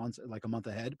 weeks and months, like a month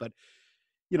ahead. But,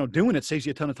 doing it saves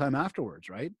you a ton of time afterwards.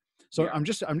 Right. So yeah. I'm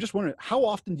just wondering, how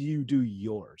often do you do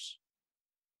yours?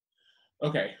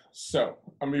 Okay. So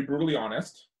I'm going to be brutally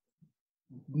honest.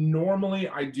 Normally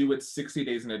I do it 60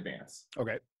 days in advance.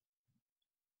 Okay.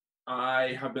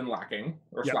 I have been lacking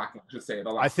or slacking, I should say.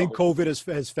 I think COVID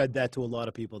has fed that to a lot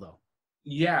of people though.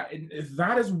 Yeah,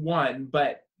 that is one.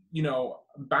 But,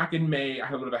 back in May, I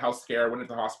had a little bit of a health scare, went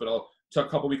into the hospital, took a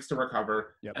couple weeks to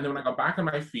recover. Yep. And then when I got back on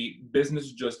my feet,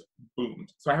 business just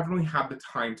boomed. So I haven't really had the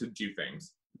time to do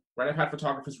things, right? I've had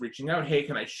photographers reaching out. Hey,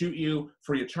 can I shoot you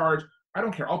free of charge? I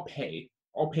don't care. I'll pay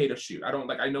to shoot.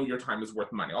 I know your time is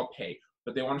worth money. I'll pay,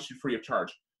 but they want to shoot free of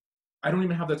charge. I don't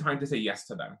even have the time to say yes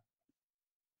to them.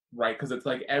 Right? Because it's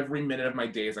like every minute of my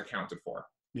day is accounted for.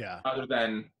 Yeah. Other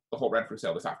than the whole Renfrew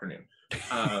sale this afternoon.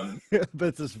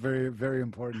 But this is very, very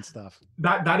important stuff.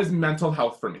 That is mental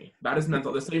health for me. That is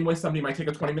mental. The same way somebody might take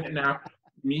a 20-minute nap,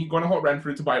 me going to Holt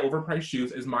Renfrew to buy overpriced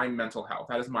shoes is my mental health.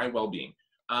 That is my well-being.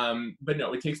 But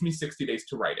no, it takes me 60 days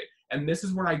to write it. And this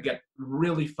is where I get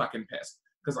really fucking pissed.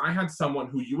 Because I had someone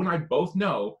who you and I both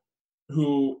know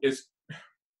who is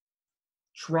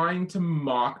trying to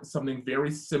mock something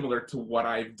very similar to what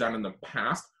I've done in the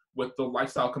past with the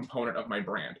lifestyle component of my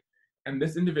brand. And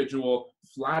this individual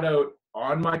flat out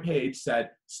on my page said,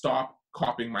 stop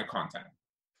copying my content.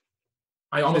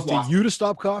 I almost lost you to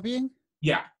stop copying?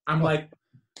 Yeah. I'm like,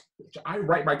 I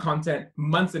write my content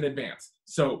months in advance.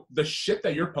 So the shit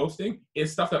that you're posting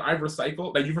is stuff that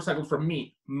you've recycled from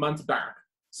me months back.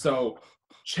 So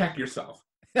check yourself.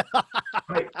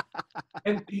 Right?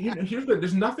 And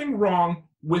there's nothing wrong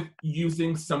with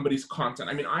using somebody's content.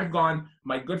 I mean,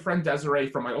 my good friend Desiree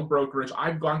from my old brokerage,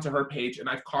 I've gone to her page and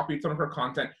I've copied some of her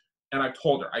content and I've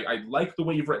told her, I like the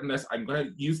way you've written this. I'm going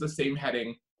to use the same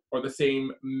heading or the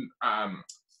same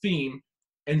theme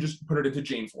and just put it into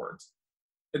James' words.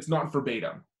 it's not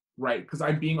verbatim, right? Because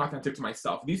I'm being authentic to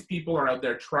myself. These people are out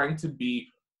there trying to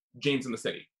be James in the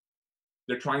City.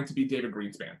 They're trying to be David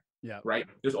Greenspan, Yeah. right?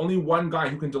 There's only one guy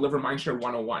who can deliver Mindshare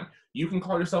 101. You can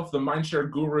call yourself the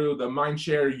Mindshare guru, the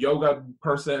Mindshare yoga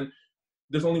person.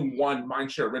 There's only one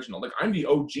Mindshare original. Like, I'm the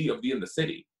OG of the In the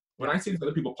City. When I see these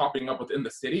other people popping up within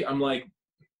the city, I'm like,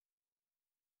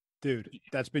 dude,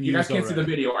 that's been you guys used can't see the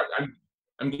already. video.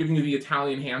 I'm giving you the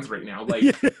Italian hands right now. Like,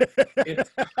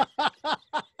 it's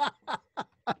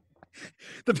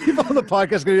the people on the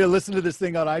podcast are going to listen to this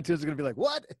thing on iTunes are going to be like,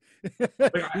 what?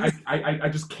 like I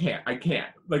just can't. I can't.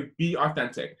 Like, be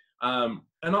authentic. And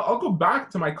I'll go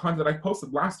back to my content that I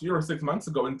posted last year or 6 months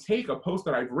ago and take a post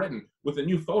that I've written with a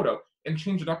new photo and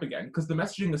change it up again, because the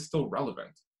messaging is still relevant.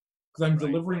 Because I'm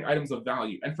delivering items of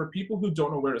value. And for people who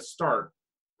don't know where to start,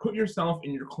 put yourself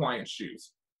in your client's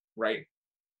shoes, right?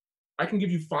 I can give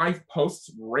you 5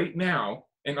 posts right now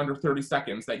in under 30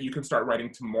 seconds that you can start writing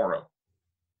tomorrow.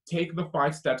 Take the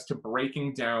 5 steps to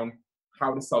breaking down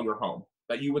how to sell your home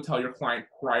that you would tell your client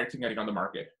prior to getting on the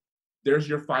market. There's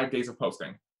your 5 days of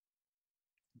posting.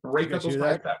 Break up those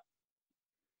 5 steps.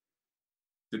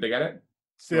 Did they get it?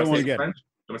 Say it one again. Do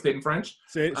you want to say it in French?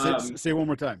 Say it one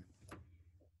more time.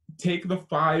 Take the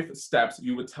 5 steps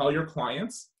you would tell your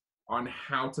clients on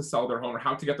how to sell their home or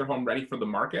how to get their home ready for the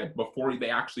market before they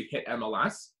actually hit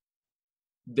MLS.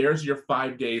 There's your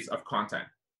 5 days of content.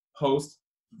 Post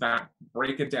that,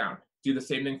 break it down. Do the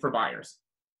same thing for buyers.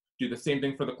 Do the same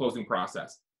thing for the closing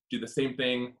process. Do the same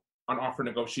thing on offer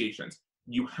negotiations.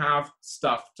 You have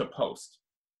stuff to post.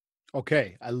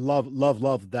 Okay. I love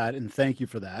that. And thank you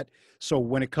for that. So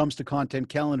when it comes to content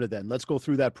calendar, then let's go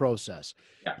through that process.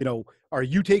 Yeah. You know, are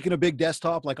you taking a big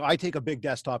desktop? Like, I take a big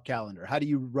desktop calendar. How do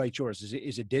you write yours?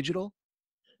 Is it digital?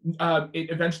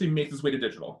 It eventually makes its way to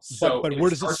digital. So but where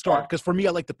does it start? Because for me,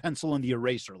 I like the pencil and the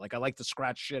eraser. Like, I like to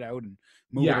scratch shit out and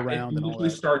move it around and all that. It usually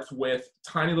starts with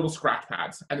tiny little scratch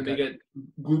pads, and then they get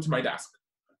glued to my desk.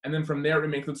 And then from there, it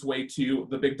makes its way to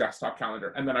the big desktop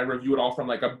calendar. And then I review it all from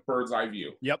like a bird's eye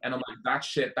view. Yep. And I'm like,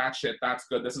 that's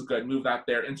good, this is good, move that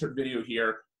there, insert video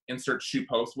here, insert shoot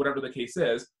post, whatever the case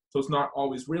is. So it's not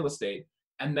always real estate.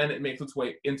 And then it makes its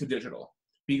way into digital.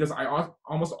 Because I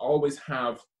almost always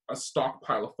have a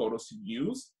stockpile of photos to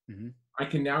use. Mm-hmm. I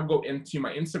can now go into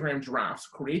my Instagram drafts,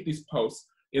 create these posts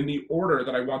in the order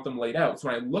that I want them laid out. So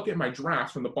when I look at my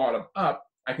drafts from the bottom up,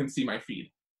 I can see my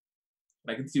feed.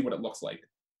 I can see what it looks like.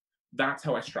 That's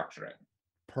how I structure it.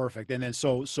 Perfect. And then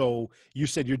so you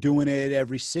said you're doing it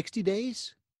every 60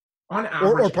 days? On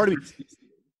average. Or pardon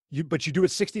me. But you do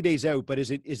it 60 days out, but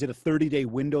is it a 30-day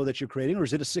window that you're creating, or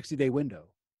is it a 60-day window?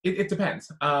 It depends.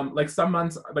 Like some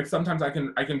months, like sometimes I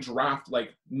can draft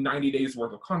like 90 days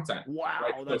worth of content. Wow,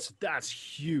 right? That's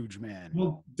huge, man.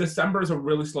 Well, December is a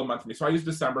really slow month for me. So I use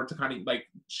December to kind of like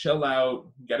chill out,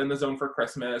 get in the zone for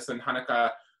Christmas and Hanukkah,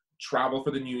 travel for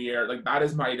the new year. Like, that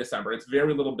is my December. It's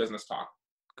very little business talk.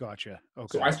 Gotcha.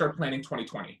 Okay. So I start planning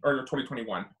 2020 or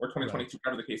 2021 or 2022,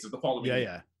 whatever the case is, the following year.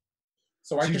 Yeah.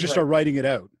 So you just start writing it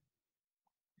out.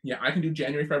 Yeah, I can do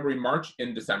January, February, March,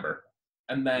 in December.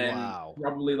 And then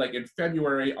probably like in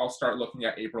February, I'll start looking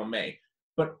at April, May.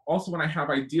 But also when I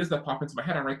have ideas that pop into my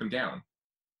head, I write them down.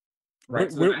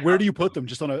 Right. Where do you put them?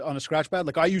 Just on a scratch pad?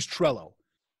 Like, I use Trello.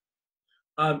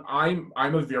 I'm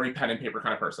a very pen and paper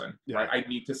kind of person, right? I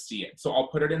need to see it. So I'll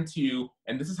put it into,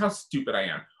 and this is how stupid I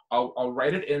am. I'll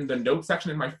write it in the note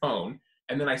section in my phone,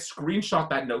 and then I screenshot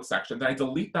that note section. Then I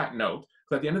delete that note.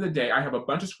 So at the end of the day, I have a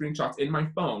bunch of screenshots in my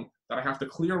phone that I have to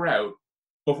clear out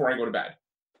before I go to bed.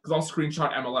 Because I'll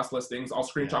screenshot MLS listings, I'll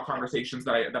screenshot conversations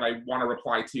that I want to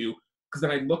reply to. Because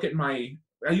then I look at I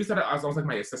use that as almost like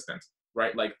my assistant,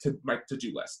 right? Like to my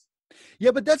to-do list.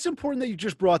 Yeah, but that's important that you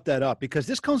just brought that up, because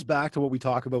this comes back to what we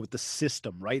talk about with the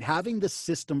system, right? Having the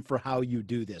system for how you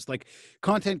do this. Like,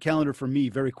 content calendar for me,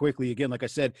 very quickly, again, like I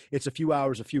said, it's a few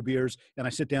hours, a few beers, and I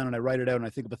sit down and I write it out, and I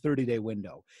think of a 30-day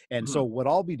window. And so what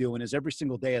I'll be doing is every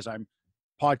single day as I'm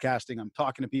podcasting, I'm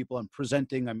talking to people, I'm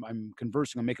presenting, I'm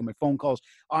conversing, I'm making my phone calls,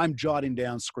 I'm jotting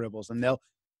down scribbles, and they'll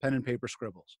pen and paper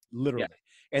scribbles, literally.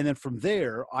 Yeah. And then from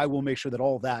there, I will make sure that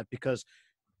all that, because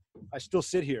I still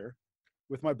sit here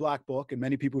with my black book, and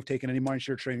many people who've taken any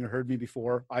mindshare training or heard me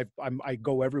before, I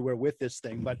go everywhere with this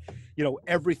thing, but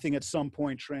everything at some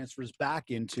point transfers back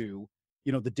into,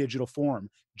 the digital form,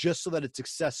 just so that it's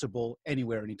accessible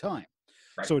anywhere, anytime.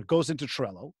 Right. So it goes into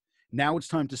Trello. Now it's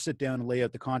time to sit down and lay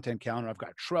out the content calendar. I've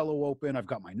got Trello open. I've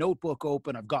got my notebook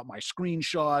open. I've got my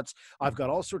screenshots. I've got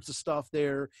all sorts of stuff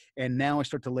there. And now I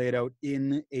start to lay it out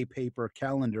in a paper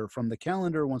calendar. From the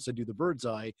calendar, once I do the bird's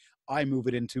eye, I move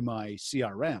it into my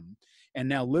CRM. And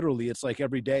now literally it's like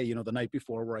every day, you know, the night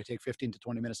before where I take 15 to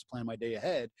 20 minutes to plan my day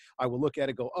ahead, I will look at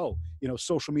it, go, oh, you know,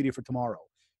 social media for tomorrow,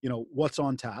 you know, what's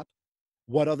on tap?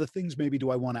 What other things maybe do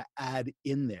I want to add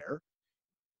in there?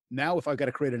 Now, if I've got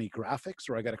to create any graphics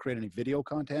or I got to create any video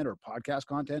content or podcast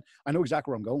content, I know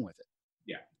exactly where I'm going with it.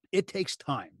 Yeah. It takes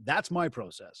time. That's my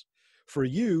process. For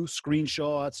you,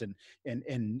 screenshots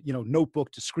and you know,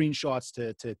 notebook to screenshots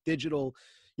to digital,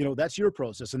 you know, that's your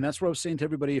process. And that's what I was saying to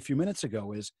everybody a few minutes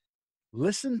ago is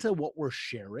listen to what we're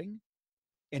sharing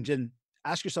and then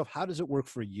ask yourself, how does it work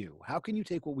for you? How can you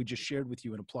take what we just shared with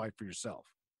you and apply it for yourself?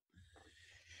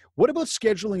 What about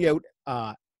scheduling out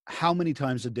how many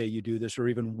times a day you do this, or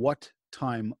even what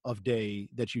time of day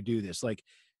that you do this? Like,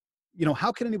 you know,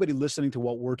 how can anybody listening to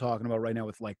what we're talking about right now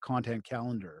with like content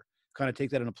calendar kind of take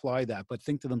that and apply that, but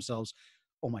think to themselves,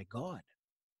 oh my God,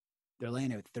 they're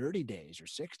laying out 30 days or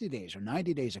 60 days or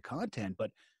 90 days of content,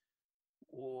 but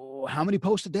how many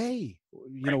posts a day?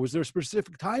 You know, is there a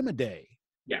specific time a day?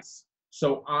 Yes.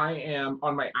 So I am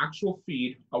on my actual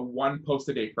feed a 1 post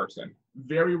a day person.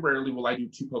 Very rarely will I do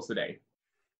 2 posts a day.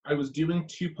 I was doing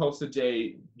 2 posts a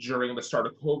day during the start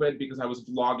of COVID because I was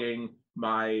vlogging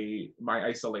my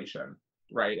isolation,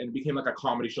 right? And it became like a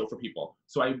comedy show for people.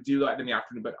 So I do that in the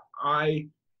afternoon, but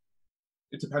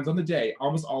it depends on the day,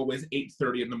 almost always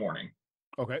 8:30 in the morning.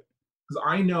 Okay. Because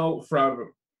I know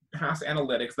from past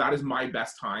analytics, that is my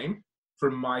best time for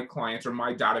my clients or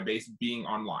my database being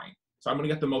online. So I'm going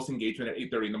to get the most engagement at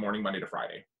 8:30 in the morning, Monday to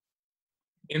Friday.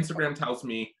 Instagram tells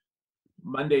me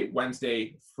Monday,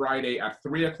 Wednesday, Friday at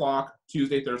 3 o'clock,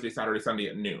 Tuesday, Thursday, Saturday, Sunday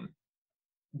at noon.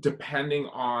 Depending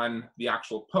on the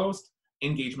actual post,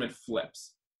 engagement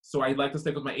flips. So I like to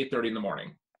stick with my 8:30 in the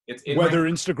morning. It's whether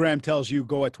Instagram tells you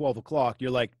go at 12 o'clock, you're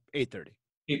like 8:30.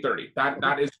 8:30.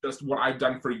 That is just what I've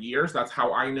done for years. That's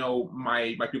how I know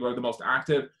my people are the most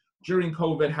active. During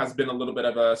COVID has been a little bit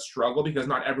of a struggle because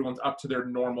not everyone's up to their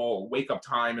normal wake up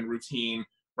time and routine.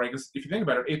 Right? Because if you think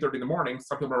about it, 8:30 in the morning,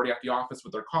 some people are already at the office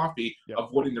with their coffee,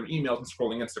 avoiding their emails and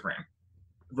scrolling Instagram,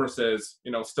 versus,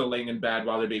 you know, still laying in bed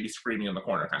while their baby's screaming in the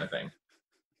corner, kind of thing.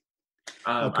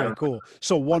 Okay, cool.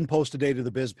 So 1 post a day to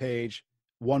the biz page,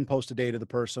 1 post a day to the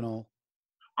personal.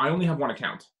 I only have 1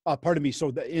 account. Pardon me. So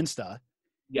the Insta.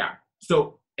 Yeah.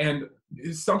 So, and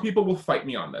some people will fight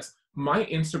me on this. My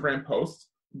Instagram posts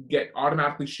get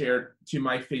automatically shared to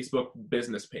my Facebook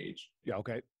business page. Yeah.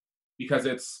 Okay. Because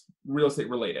it's real estate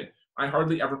related. I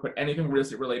hardly ever put anything real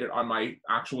estate related on my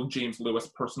actual James Lewis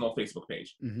personal Facebook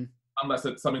page, unless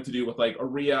it's something to do with like a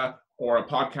RIA or a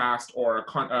podcast or a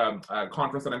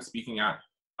conference that I'm speaking at.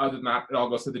 Other than that, it all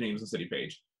goes to the James and City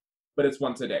page. But it's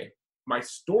once a day. My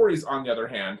stories, on the other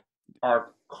hand,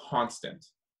 are constant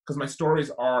because my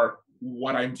stories are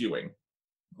what I'm doing.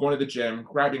 Going to the gym,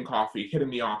 grabbing coffee,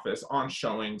 hitting the office, on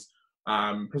showings,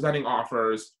 presenting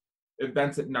offers,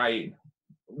 events at night,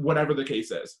 whatever the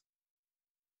case is.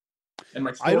 And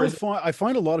my stories, I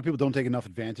find a lot of people don't take enough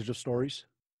advantage of stories.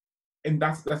 And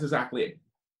that's exactly it.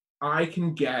 I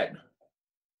can get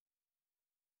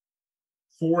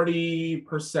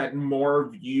 40% more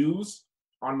views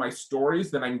on my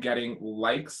stories than I'm getting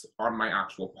likes on my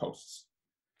actual posts.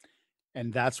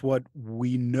 And that's what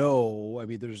we know. I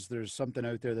mean, there's something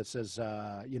out there that says,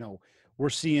 you know, we're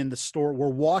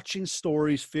watching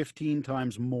stories 15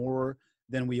 times more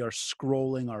than we are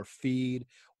scrolling our feed.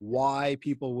 Why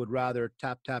people would rather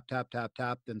tap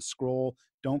than scroll,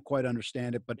 don't quite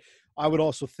understand it. But I would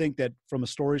also think that from a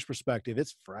stories perspective,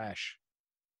 it's fresh.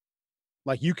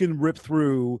 Like you can rip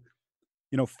through,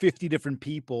 you know, 50 different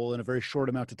people in a very short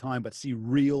amount of time, but see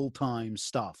real time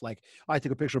stuff. Like I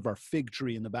took a picture of our fig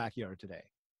tree in the backyard today.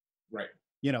 Right.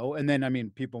 You know, and then, I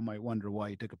mean, people might wonder why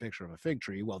you took a picture of a fig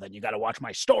tree. Well, then you got to watch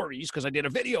my stories because I did a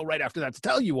video right after that to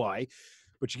tell you why.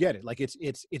 But you get it. Like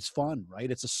it's fun,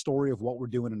 right? It's a story of what we're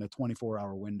doing in a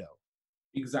 24-hour window.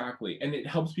 Exactly. And it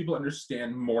helps people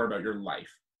understand more about your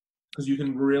life because you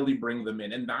can really bring them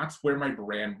in. And that's where my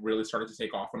brand really started to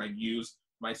take off when I used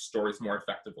my stories more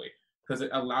effectively, because it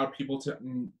allowed people to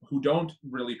who don't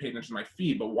really pay attention to my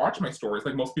feed, but watch my stories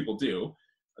like most people do,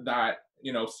 that,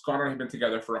 you know, Scott and I have been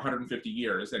together for 150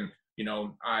 years and, you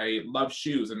know, I love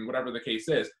shoes and whatever the case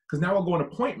is. Because now I'll go on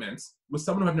appointments with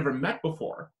someone who I've never met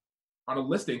before on a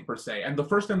listing per se. And the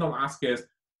first thing they'll ask is,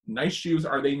 nice shoes,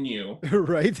 are they new?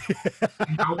 Right.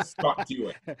 How's Scott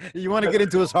doing? You want to get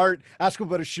into his heart, ask him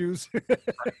about his shoes.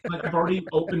 Like I've already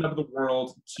opened up the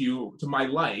world to my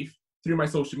life through my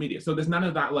social media. So there's none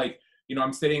of that, like,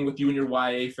 I'm sitting with you and your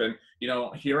wife, and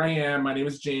here I am. My name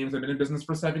is James. I've been in business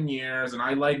for 7 years, and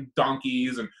I like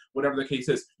donkeys, and whatever the case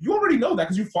is. You already know that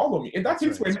because you follow me, and that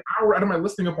takes me an hour out of my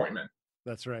listing appointment.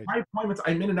 That's right. My appointments,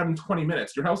 I'm in and out in 20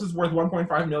 minutes. Your house is worth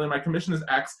 1.5 million. My commission is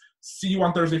X. See you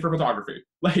on Thursday for photography.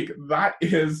 Like, that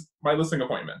is my listing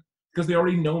appointment because they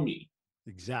already know me.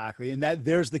 Exactly. And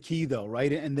there's the key though,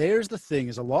 right? And there's the thing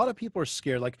is a lot of people are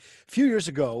scared. Like a few years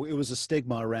ago, it was a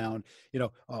stigma around,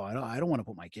 oh, I don't want to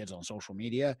put my kids on social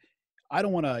media. I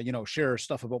don't want to, share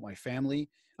stuff about my family.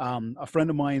 A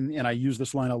friend of mine, and I use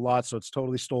this line a lot, so it's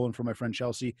totally stolen from my friend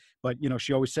Chelsea, but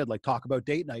she always said, like, talk about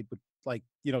date night, but like,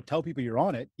 tell people you're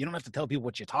on it. You don't have to tell people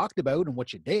what you talked about and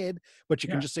what you did, but you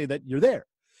can just say that you're there.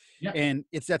 Yeah. And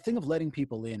it's that thing of letting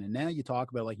people in. And now you talk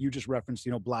about, like you just referenced,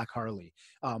 Black Harley.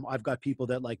 I've got people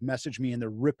that like message me and they're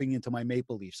ripping into my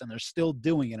Maple Leafs and they're still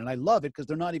doing it. And I love it because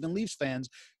they're not even Leafs fans,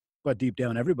 but deep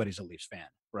down, everybody's a Leafs fan,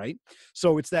 right?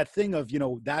 So it's that thing of,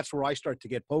 that's where I start to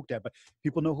get poked at, but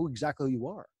people know who exactly you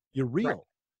are. You're real,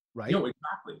 right?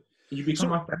 Exactly. You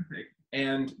become authentic.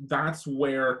 And that's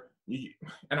where,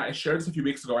 and I shared this a few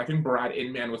weeks ago. I think Brad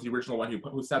Inman was the original one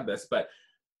who said this, but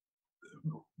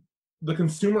the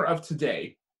consumer of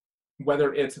today,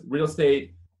 whether it's real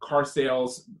estate, car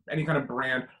sales, any kind of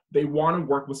brand, they want to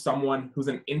work with someone who's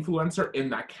an influencer in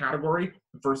that category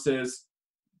versus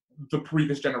the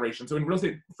previous generation. So in real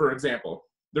estate, for example,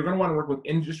 they're going to want to work with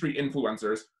industry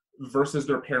influencers versus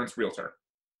their parents' realtor,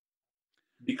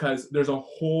 because there's a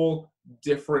whole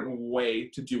different way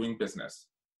to doing business.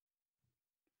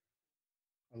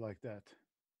 I like that.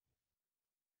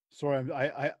 Sorry,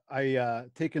 I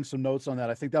taken some notes on that.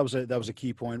 I think that was a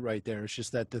key point right there. It's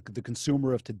just that the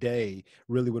consumer of today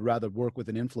really would rather work with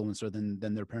an influencer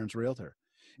than their parents' realtor.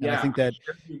 And I think that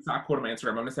the exact quote on my Instagram.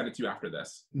 I'm going to send it to you after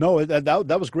this. No,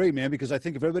 that was great, man, because I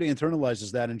think if everybody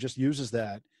internalizes that and just uses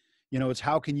that, it's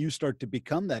how can you start to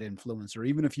become that influencer,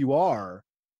 even if you are,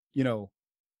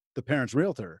 the parents'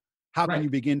 realtor. How can you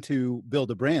begin to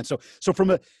build a brand? So from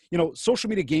a, social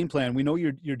media game plan, we know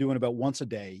you're doing about once a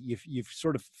day. You've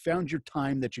sort of found your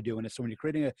time that you're doing it. So when you're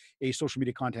creating a social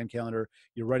media content calendar,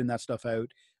 you're writing that stuff out.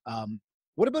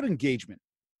 What about engagement?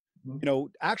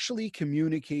 Actually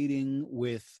communicating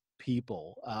with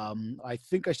people. I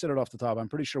think I said it off the top. I'm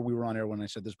pretty sure we were on air when I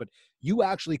said this, but you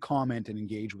actually comment and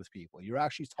engage with people. You're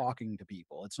actually talking to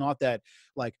people. It's not that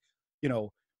like,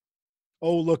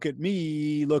 oh, look at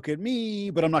me,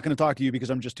 but I'm not going to talk to you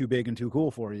because I'm just too big and too cool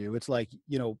for you. It's like,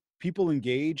 people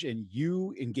engage and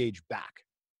you engage back.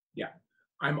 Yeah.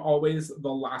 I'm always the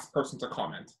last person to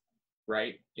comment,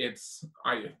 right?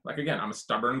 I'm a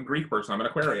stubborn Greek person. I'm an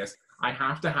Aquarius. I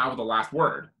have to have the last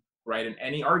word, right? In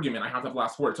any argument, I have to have the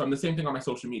last word. So I'm the same thing on my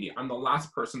social media. I'm the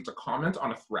last person to comment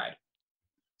on a thread.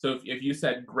 So if you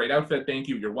said, great outfit, thank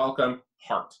you, you're welcome,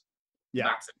 heart. Yeah.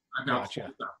 That's it. I'm now closed that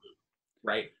loop,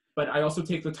 right? But I also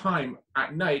take the time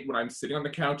at night when I'm sitting on the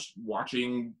couch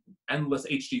watching endless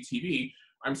HGTV,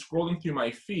 I'm scrolling through my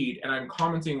feed and I'm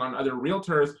commenting on other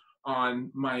realtors,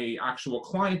 on my actual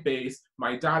client base,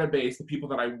 my database, the people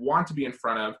that I want to be in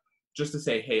front of, just to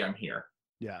say, hey, I'm here.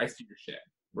 Yeah. I see your shit.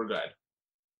 We're good.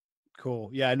 Cool.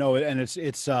 Yeah, I know. And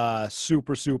it's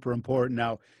super, super important.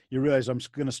 Now you realize I'm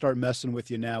going to start messing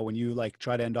with you now. When you like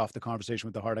try to end off the conversation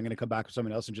with the heart, I'm going to come back with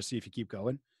someone else and just see if you keep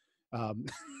going.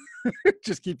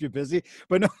 Just keep you busy.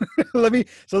 But no, let me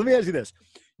ask you this.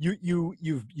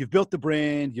 You've built the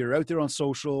brand, you're out there on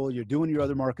social, you're doing your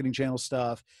other marketing channel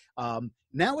stuff.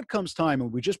 Now it comes time,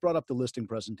 and we just brought up the listing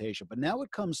presentation, but now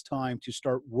it comes time to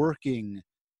start working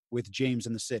with James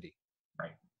in the city.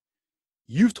 Right.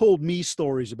 You've told me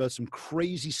stories about some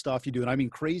crazy stuff you do, and I mean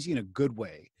crazy in a good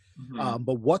way. Mm-hmm.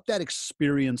 But what that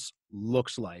experience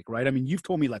looks like, right? I mean, you've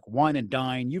told me like wine and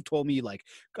dine. You've told me like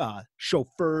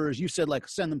chauffeurs. You said like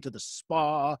send them to the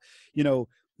spa,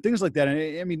 things like that.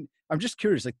 And I mean, I'm just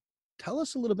curious, like, tell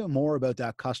us a little bit more about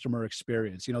that customer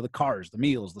experience. The cars, the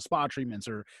meals, the spa treatments,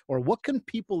 or what can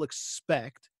people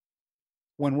expect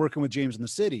when working with James in the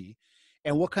city?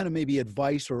 And what kind of maybe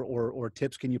advice or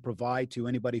tips can you provide to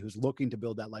anybody who's looking to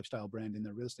build that lifestyle brand in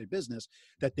their real estate business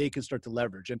that they can start to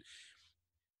leverage? And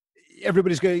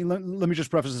everybody's going, let me just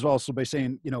preface this also by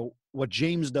saying, what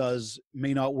James does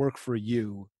may not work for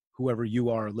you, whoever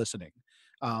you are listening.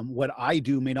 What I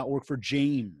do may not work for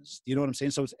James. You know what I'm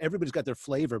saying? So everybody's got their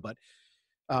flavor, but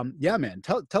yeah, man,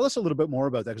 tell us a little bit more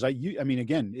about that. Cause I mean,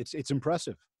 again, it's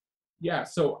impressive. Yeah,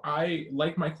 so I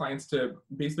like my clients to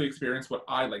basically experience what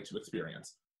I like to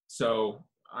experience. So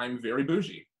I'm very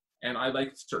bougie and I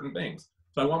like certain things.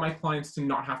 So I want my clients to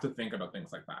not have to think about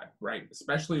things like that, right?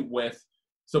 Especially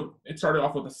so it started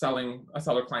off with a seller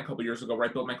client a couple years ago where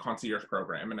I built my concierge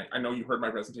program. And I know you heard my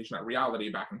presentation at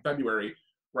Reality back in February.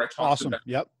 where I talked to them, Awesome.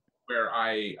 Yep. where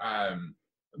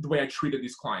the way I treated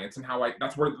these clients and how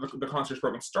that's where the concierge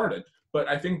program started. But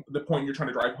I think the point you're trying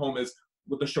to drive home is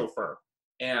with the chauffeur.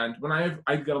 And when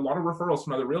I get a lot of referrals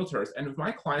from other realtors, and if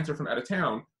my clients are from out of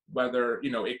town, whether,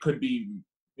 it could be,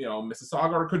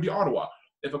 Mississauga or it could be Ottawa,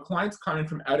 if a client's coming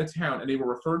from out of town and they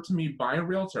were referred to me by a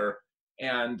realtor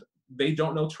and they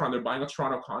don't know Toronto, they're buying a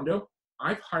Toronto condo,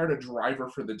 I've hired a driver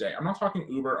for the day. I'm not talking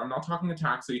Uber, I'm not talking a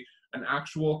taxi, an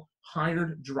actual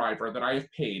hired driver that I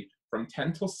have paid from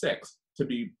 10 till 6 to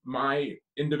be my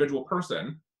individual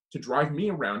person to drive me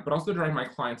around, but also drive my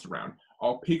clients around.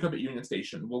 I'll pick up at Union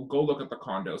Station. We'll go look at the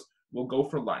condos. We'll go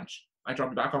for lunch. I drop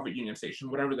you back off at Union Station,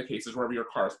 whatever the case is, wherever your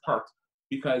car is parked,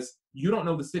 because you don't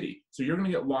know the city. So you're going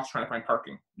to get lost trying to find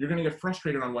parking. You're going to get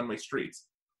frustrated on one-way streets.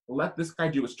 Let this guy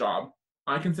do his job.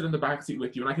 I can sit in the back seat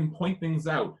with you and I can point things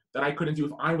out that I couldn't do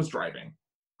if I was driving.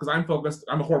 Because I'm focused,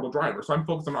 I'm a horrible driver, so I'm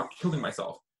focused on not killing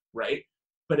myself, right?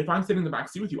 But if I'm sitting in the back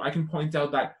seat with you, I can point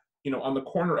out that, on the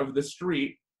corner of the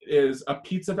street is a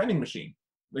pizza vending machine.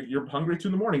 Like, you're hungry at 2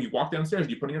 a.m, you walk downstairs,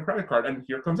 you put in your credit card, and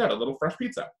here comes out a little fresh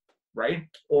pizza, right?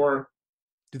 Or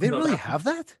Do they really have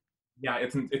that? Yeah,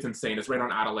 it's insane. It's right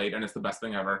on Adelaide, and it's the best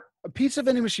thing ever. A pizza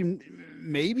vending machine,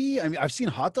 maybe. I mean, I've seen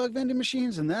hot dog vending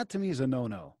machines, and that to me is a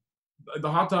no-no.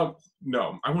 The hot dog,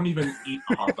 no. I won't even eat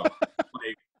a hot dog.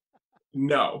 Like,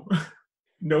 no.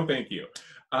 No, thank you.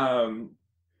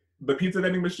 The pizza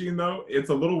vending machine, though, it's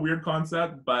a little weird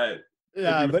concept, but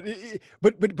yeah,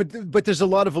 but there's a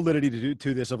lot of validity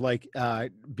to this of like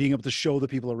being able to show the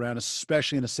people around,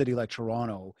 especially in a city like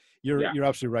Toronto. You're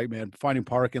absolutely right, man. Finding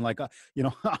parking, like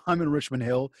I'm in Richmond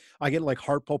Hill. I get like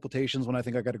heart palpitations when I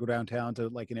think I got to go downtown to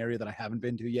like an area that I haven't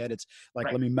been to yet. It's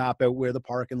like, let me map out where the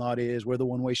parking lot is, where the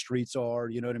one-way streets are.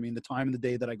 You know what I mean? The time of the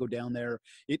day that I go down there,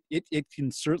 it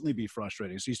can certainly be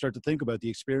frustrating. So you start to think about the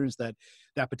experience that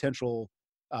potential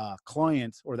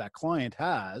client or that client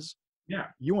has. Yeah.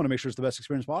 You want to make sure it's the best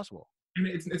experience possible. And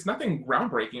it's nothing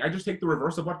groundbreaking. I just take the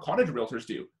reverse of what cottage realtors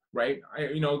do, right?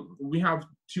 We have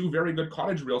 2 very good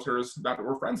cottage realtors that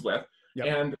we're friends with. Yep.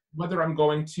 And whether I'm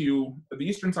going to the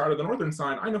eastern side or the northern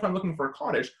side, I know if I'm looking for a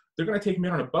cottage, they're going to take me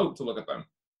on a boat to look at them.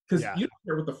 Because you don't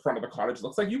care what the front of the cottage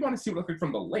looks like. You want to see what it looks like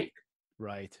from the lake.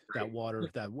 Right. That water,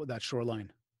 that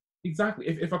shoreline. Exactly.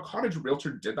 If a cottage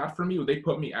realtor did that for me, they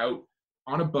put me out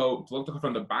on a boat to look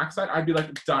from the backside, I'd be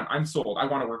like, done, I'm sold. I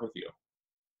want to work with you.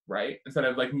 Right? Instead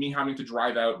of like me having to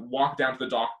drive out, walk down to the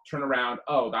dock, turn around,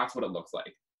 oh, that's what it looks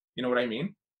like. You know what I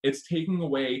mean? It's taking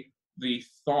away the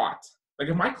thought. Like,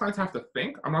 if my clients have to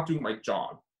think, I'm not doing my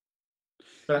job.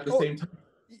 But at the same time,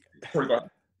 sorry, go ahead.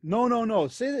 No.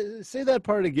 Say that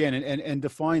part again and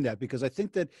define that, because I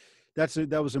think that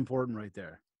was important right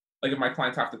there. Like, if my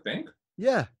clients have to think?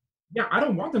 Yeah. Yeah, I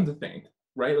don't want them to think,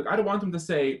 right? Like, I don't want them to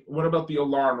say, what about the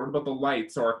alarm? What about the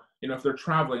lights? Or, if they're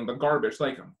traveling, the garbage,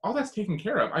 like, all that's taken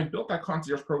care of. I built that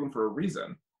concierge program for a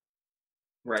reason,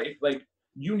 right? Like,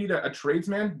 you need a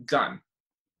tradesman, done.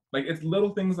 Like, it's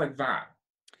little things like that.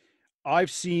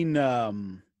 I've seen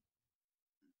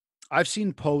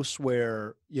posts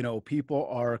where, people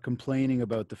are complaining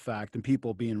about the fact, and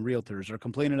people being realtors are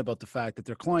complaining about the fact that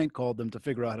their client called them to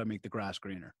figure out how to make the grass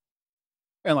greener.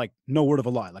 And like, no word of a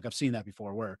lie. Like, I've seen that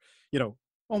before where,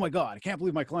 oh my God, I can't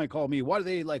believe my client called me. Why do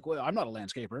they like, well, I'm not a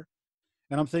landscaper.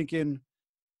 And I'm thinking,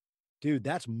 dude,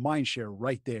 that's mindshare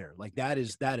right there. Like, that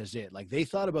is it. Like, they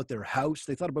thought about their house.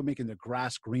 They thought about making the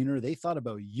grass greener. They thought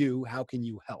about you. How can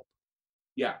you help?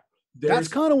 Yeah. That's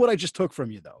kind of what I just took from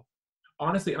you, though.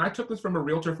 Honestly, and I took this from a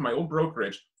realtor from my old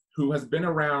brokerage who has been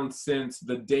around since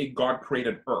the day God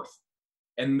created Earth.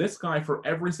 And this guy, for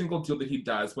every single deal that he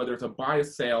does, whether it's a buy, a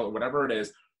sale, or whatever it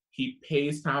is, he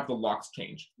pays to have the locks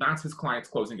changed. That's his client's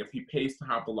closing gift. He pays to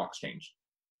have the locks changed.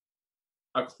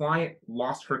 A client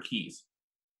lost her keys.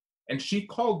 And she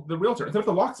called the realtor. Instead of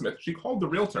the locksmith, she called the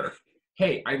realtor.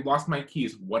 Hey, I lost my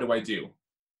keys. What do I do?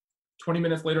 20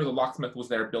 minutes later, the locksmith was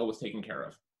there. Bill was taken care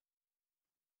of.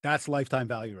 That's lifetime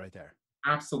value right there.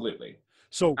 Absolutely.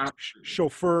 So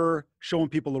chauffeur, showing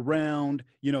people around,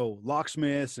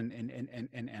 locksmiths and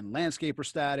landscaper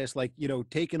status, like,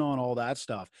 taking on all that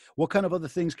stuff. What kind of other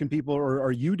things can people, or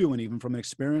are you doing even from an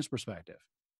experience perspective?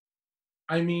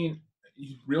 I mean,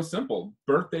 real simple.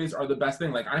 Birthdays are the best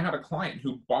thing. Like, I had a client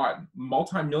who bought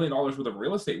multi-million dollars worth of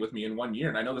real estate with me in 1 year.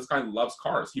 And I know this guy loves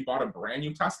cars. He bought a brand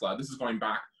new Tesla. This is going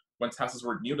back when Teslas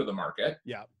were new to the market.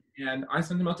 Yeah. And I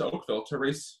sent him out to Oakville to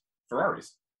race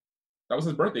Ferraris. That was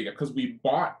his birthday gift, because we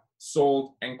bought,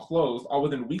 sold, and closed all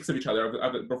within weeks of each other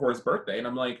before his birthday. And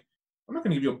I'm like, I'm not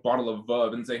going to give you a bottle of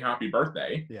Veuve and say happy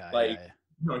birthday.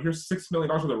 Here's $6 million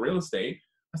worth of real estate.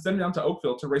 I sent him down to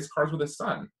Oakville to race cars with his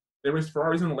son. They raced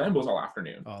Ferraris and Lambos all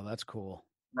afternoon. Oh, that's cool.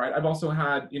 right? I've also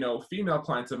had, female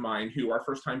clients of mine who are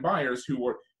first time buyers who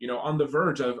were, on the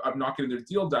verge of not getting their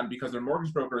deal done because their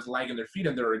mortgage broker is lagging their feet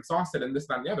and they're exhausted and this,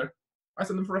 that, and the other. I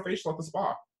send them for a facial at the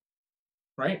spa,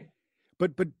 right?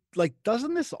 But like,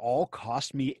 doesn't this all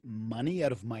cost me money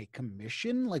out of my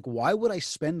commission? Like, why would I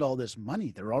spend all this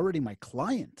money? They're already my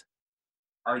client.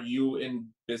 Are you in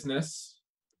business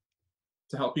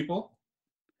to help people?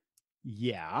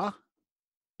 Yeah.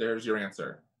 There's your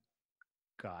answer.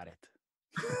 Got it.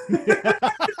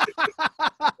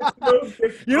 No,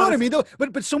 You know what I mean, though?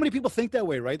 But so many people think that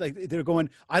way, right? Like, they're going,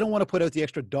 I don't want to put out the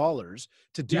extra dollars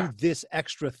to do yeah, this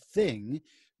extra thing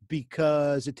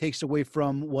because it takes away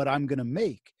from what I'm going to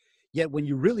make. Yet when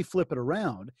you really flip it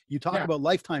around, you talk yeah. about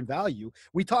lifetime value.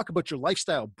 We talk about your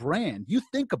lifestyle brand. You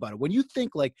think about it. When you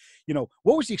think like,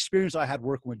 what was the experience I had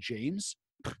working with James?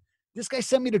 This guy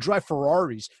sent me to drive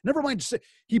Ferraris. Never mind,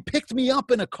 he picked me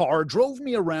up in a car, drove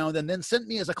me around, and then sent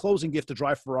me as a closing gift to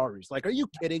drive Ferraris. Like, are you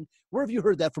kidding? Where have you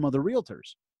heard that from other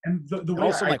realtors? And the And way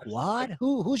also, like, what?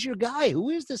 Who's your guy? Who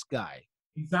is this guy?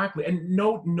 exactly, and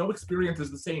no experience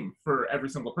is the same for every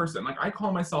single person. Like I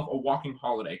call myself a walking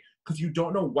holiday because you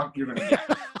don't know what you're gonna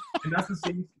get. And that's the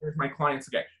same as my clients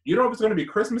get. You don't know if it's going to be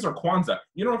Christmas or Kwanzaa.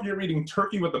 You don't know if you're eating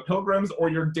turkey with the pilgrims or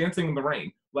you're dancing in the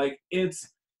rain. Like, it's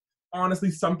honestly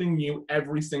something new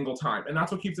every single time. And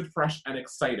that's what keeps it fresh and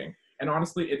exciting. And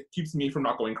honestly, it keeps me from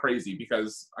not going crazy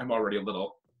because I'm already a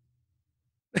little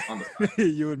on the side.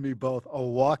 You and me both. A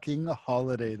walking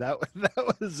holiday. That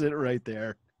was it right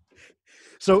there.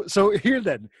 So here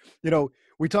then,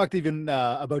 we talked even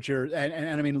about your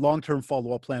and I mean, long-term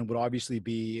follow-up plan would obviously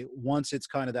be once it's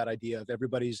kind of that idea of they've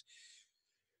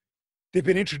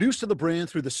been introduced to the brand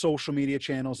through the social media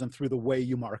channels and through the way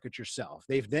you market yourself.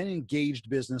 They've then engaged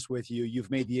business with you.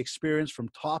 You've made the experience from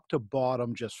top to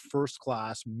bottom just first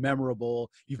class,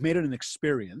 memorable. You've made it an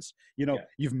experience. Yeah.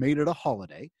 You've made it a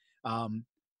holiday.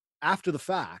 After the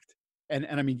fact, and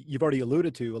I mean, you've already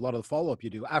alluded to a lot of the follow-up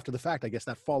you do. After the fact, I guess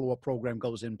that follow-up program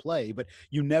goes in play, but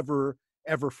you never,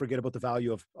 ever forget about the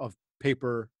value of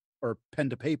paper or pen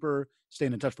to paper,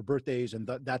 staying in touch for birthdays and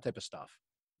that type of stuff.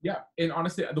 Yeah. And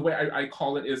honestly, the way I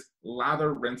call it is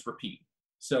lather, rinse, repeat.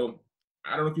 So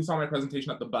I don't know if you saw my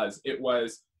presentation at the Buzz. It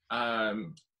was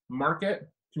market,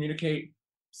 communicate,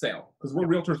 sale. Because we're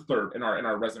realtors third in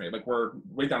our resume. Like we're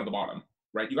way down at the bottom,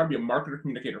 right? You got to be a marketer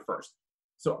communicator first.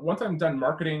 So once I'm done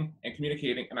marketing and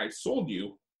communicating and I've sold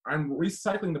you, I'm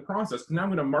recycling the process. Now I'm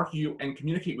going to market you and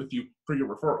communicate with you for your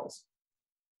referrals.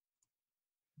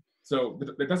 So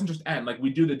it doesn't just end like we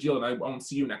do the deal and I won't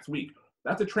see you next week.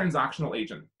 That's a transactional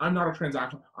agent. I'm not a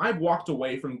transactional. I've walked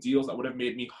away from deals that would have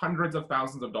made me hundreds of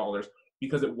thousands of dollars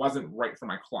because it wasn't right for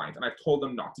my client. And I've told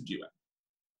them not to do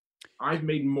it. I've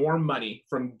made more money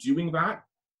from doing that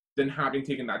than having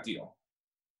taken that deal.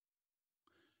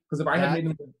 Because if I had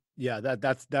made yeah,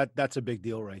 that's a big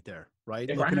deal right there, right?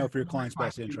 Looking out for your client's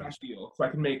best interest. Deal, so I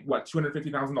can make what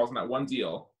 $250,000 in that one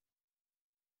deal.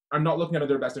 I'm not looking at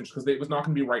their best interest because it was not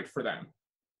going to be right for them.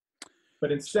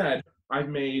 But instead, I've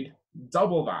made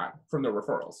double that from the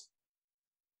referrals.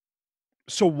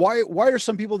 So why are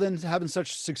some people then having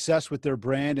such success with their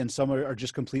brand and some are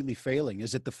just completely failing?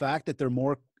 Is it the fact that they're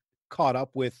more caught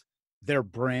up with their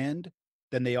brand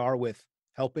than they are with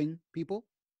helping people?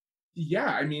 Yeah,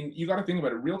 I mean, you got to think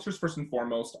about it. Realtors first and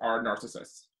foremost are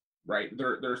narcissists, right?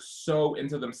 They're so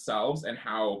into themselves and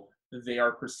how they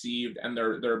are perceived, and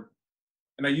they're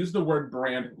and I use the word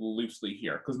brand loosely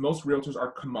here because most realtors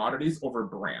are commodities over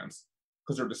brands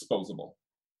because they're disposable.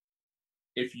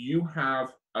 If you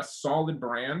have a solid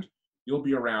brand, you'll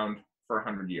be around for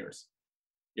 100 years.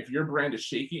 If your brand is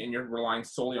shaky and you're relying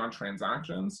solely on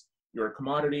transactions, you're a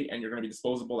commodity and you're going to be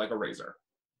disposable like a razor.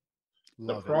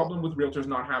 The problem with realtors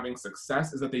not having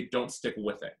success is that they don't stick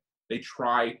with it. They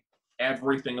try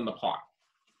everything in the pot.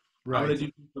 Right. I'm going to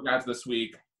do Facebook ads this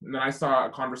week. And then I saw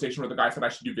a conversation where the guy said I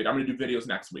should do video. I'm going to do videos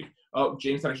next week. Oh,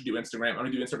 James said I should do Instagram. I'm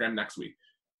going to do Instagram next week.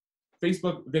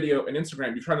 Facebook, video, and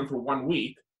Instagram, you try them for 1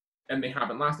 week and they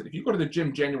haven't lasted. If you go to the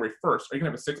gym January 1st, are you going to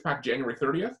have a six-pack January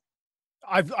 30th?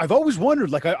 I've always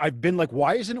wondered, like, I've been like,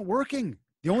 why isn't it working?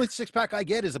 The only six-pack I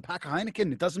get is a pack of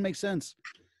Heineken. It doesn't make sense.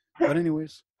 But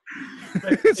anyways.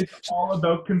 It's all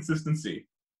about consistency.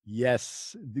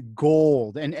 Yes, the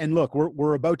gold. And look,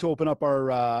 we're about to open up our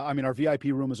our VIP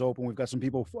room is open. We've got some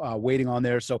people waiting on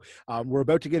there. So we're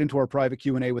about to get into our private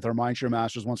Q&A with our Mindshare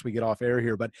Masters once we get off air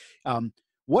here. But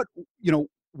what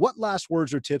what last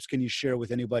words or tips can you share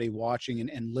with anybody watching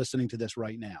and listening to this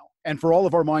right now? And for all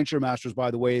of our Mindshare Masters, by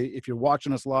the way, if you're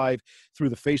watching us live through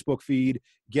the Facebook feed,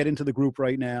 get into the group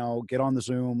right now, get on the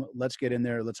Zoom, let's get in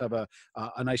there. Let's have a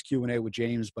nice Q&A with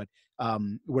James, but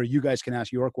where you guys can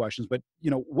ask your questions. But,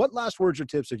 what last words or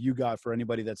tips have you got for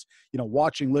anybody that's,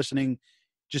 watching, listening,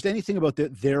 just anything about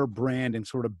their brand and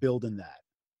sort of building that?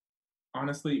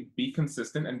 Honestly, be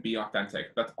consistent and be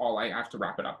authentic. That's all I have to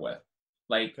wrap it up with.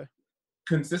 Like, Okay.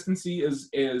 Consistency is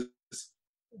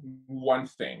one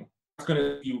thing. It's going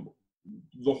to you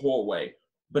the whole way.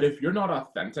 But if you're not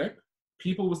authentic,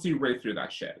 people will see right through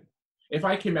that shit. If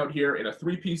I came out here in a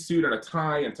 3-piece suit and a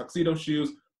tie and tuxedo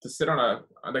shoes to sit on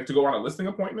to go on a listing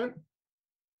appointment,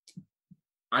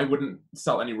 I wouldn't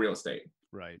sell any real estate.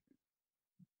 Right.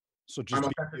 So just be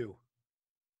you.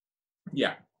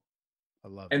 Yeah. I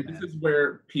love it. And this is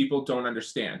where people don't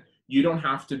understand. You don't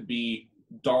have to be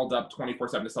dolled up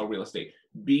 24/7 to sell real estate.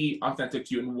 Be authentic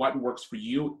to you and what works for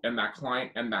you and that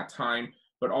client and that time,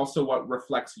 but also what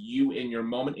reflects you in your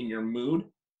moment, in your mood,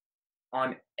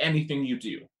 on anything you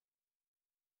do.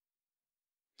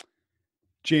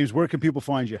 James, where can people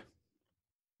find you?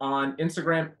 On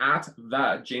Instagram at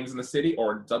the James in the City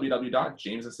or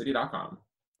www.jamesinthecity.com.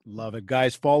 Love it.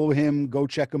 Guys, follow him. Go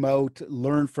check him out.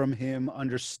 Learn from him.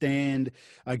 Understand.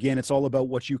 Again, it's all about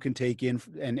what you can take in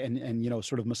and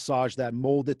sort of massage that,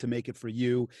 mold it to make it for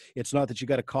you. It's not that you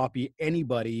got to copy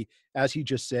anybody. As he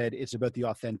just said, it's about the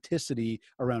authenticity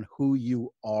around who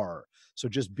you are. So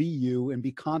just be you and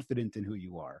be confident in who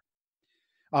you are.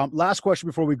 Last question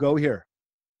before we go here.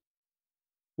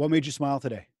 What made you smile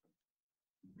today?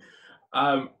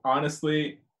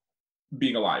 Honestly,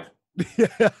 being alive.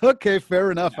 Okay,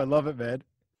 fair enough. I love it, man.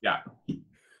 Yeah.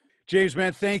 James,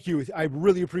 man, thank you. I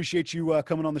really appreciate you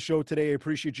coming on the show today. I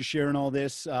appreciate you sharing all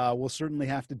this. We'll certainly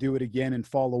have to do it again and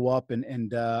follow up.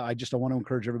 And I want to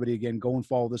encourage everybody again, go and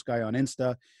follow this guy on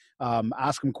Insta.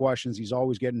 Ask him questions. He's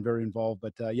always getting very involved.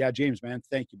 But yeah, James, man,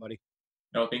 thank you, buddy.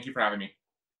 No, thank you for having me.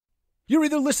 You're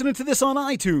either listening to this on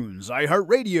iTunes,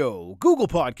 iHeartRadio, Google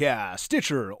Podcasts,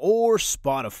 Stitcher, or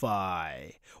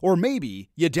Spotify. Or maybe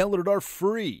you downloaded our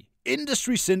free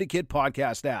Industry Syndicate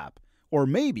podcast app. Or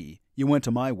maybe you went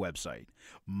to my website,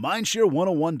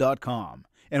 mindshare101.com.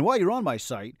 And while you're on my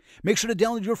site, make sure to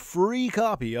download your free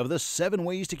copy of the 7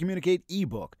 Ways to Communicate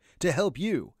ebook to help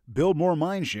you build more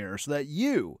mindshare so that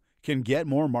you can get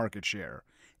more market share.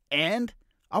 And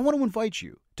I want to invite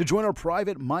you to join our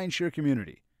private mindshare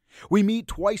community. We meet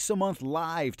twice a month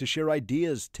live to share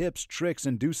ideas, tips, tricks,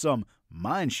 and do some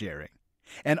mind sharing.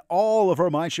 And all of our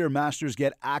Mindshare Masters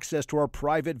get access to our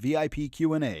private VIP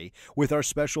Q&A with our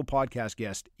special podcast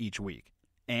guest each week.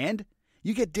 And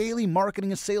you get daily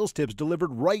marketing and sales tips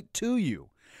delivered right to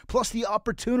you, plus the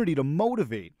opportunity to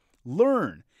motivate,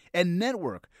 learn, and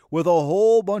network with a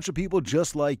whole bunch of people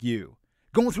just like you,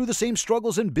 going through the same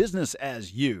struggles in business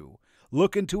as you,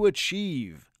 looking to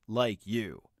achieve like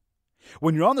you.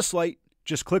 When you're on the site,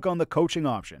 just click on the coaching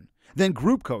option, then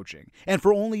group coaching, and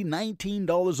for only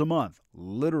 $19 a month,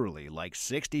 literally like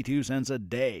 62 cents a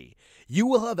day, you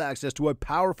will have access to a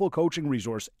powerful coaching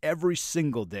resource every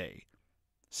single day.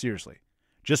 Seriously,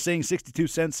 just saying 62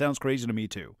 cents sounds crazy to me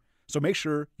too, so make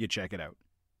sure you check it out.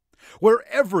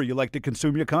 Wherever you like to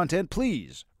consume your content,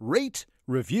 please rate,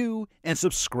 review, and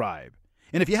subscribe.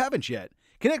 And if you haven't yet,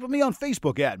 connect with me on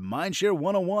Facebook at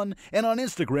Mindshare101 and on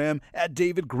Instagram at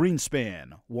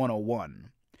DavidGreenspan101.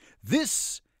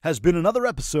 This has been another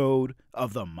episode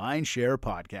of the Mindshare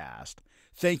Podcast.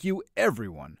 Thank you,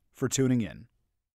 everyone, for tuning in.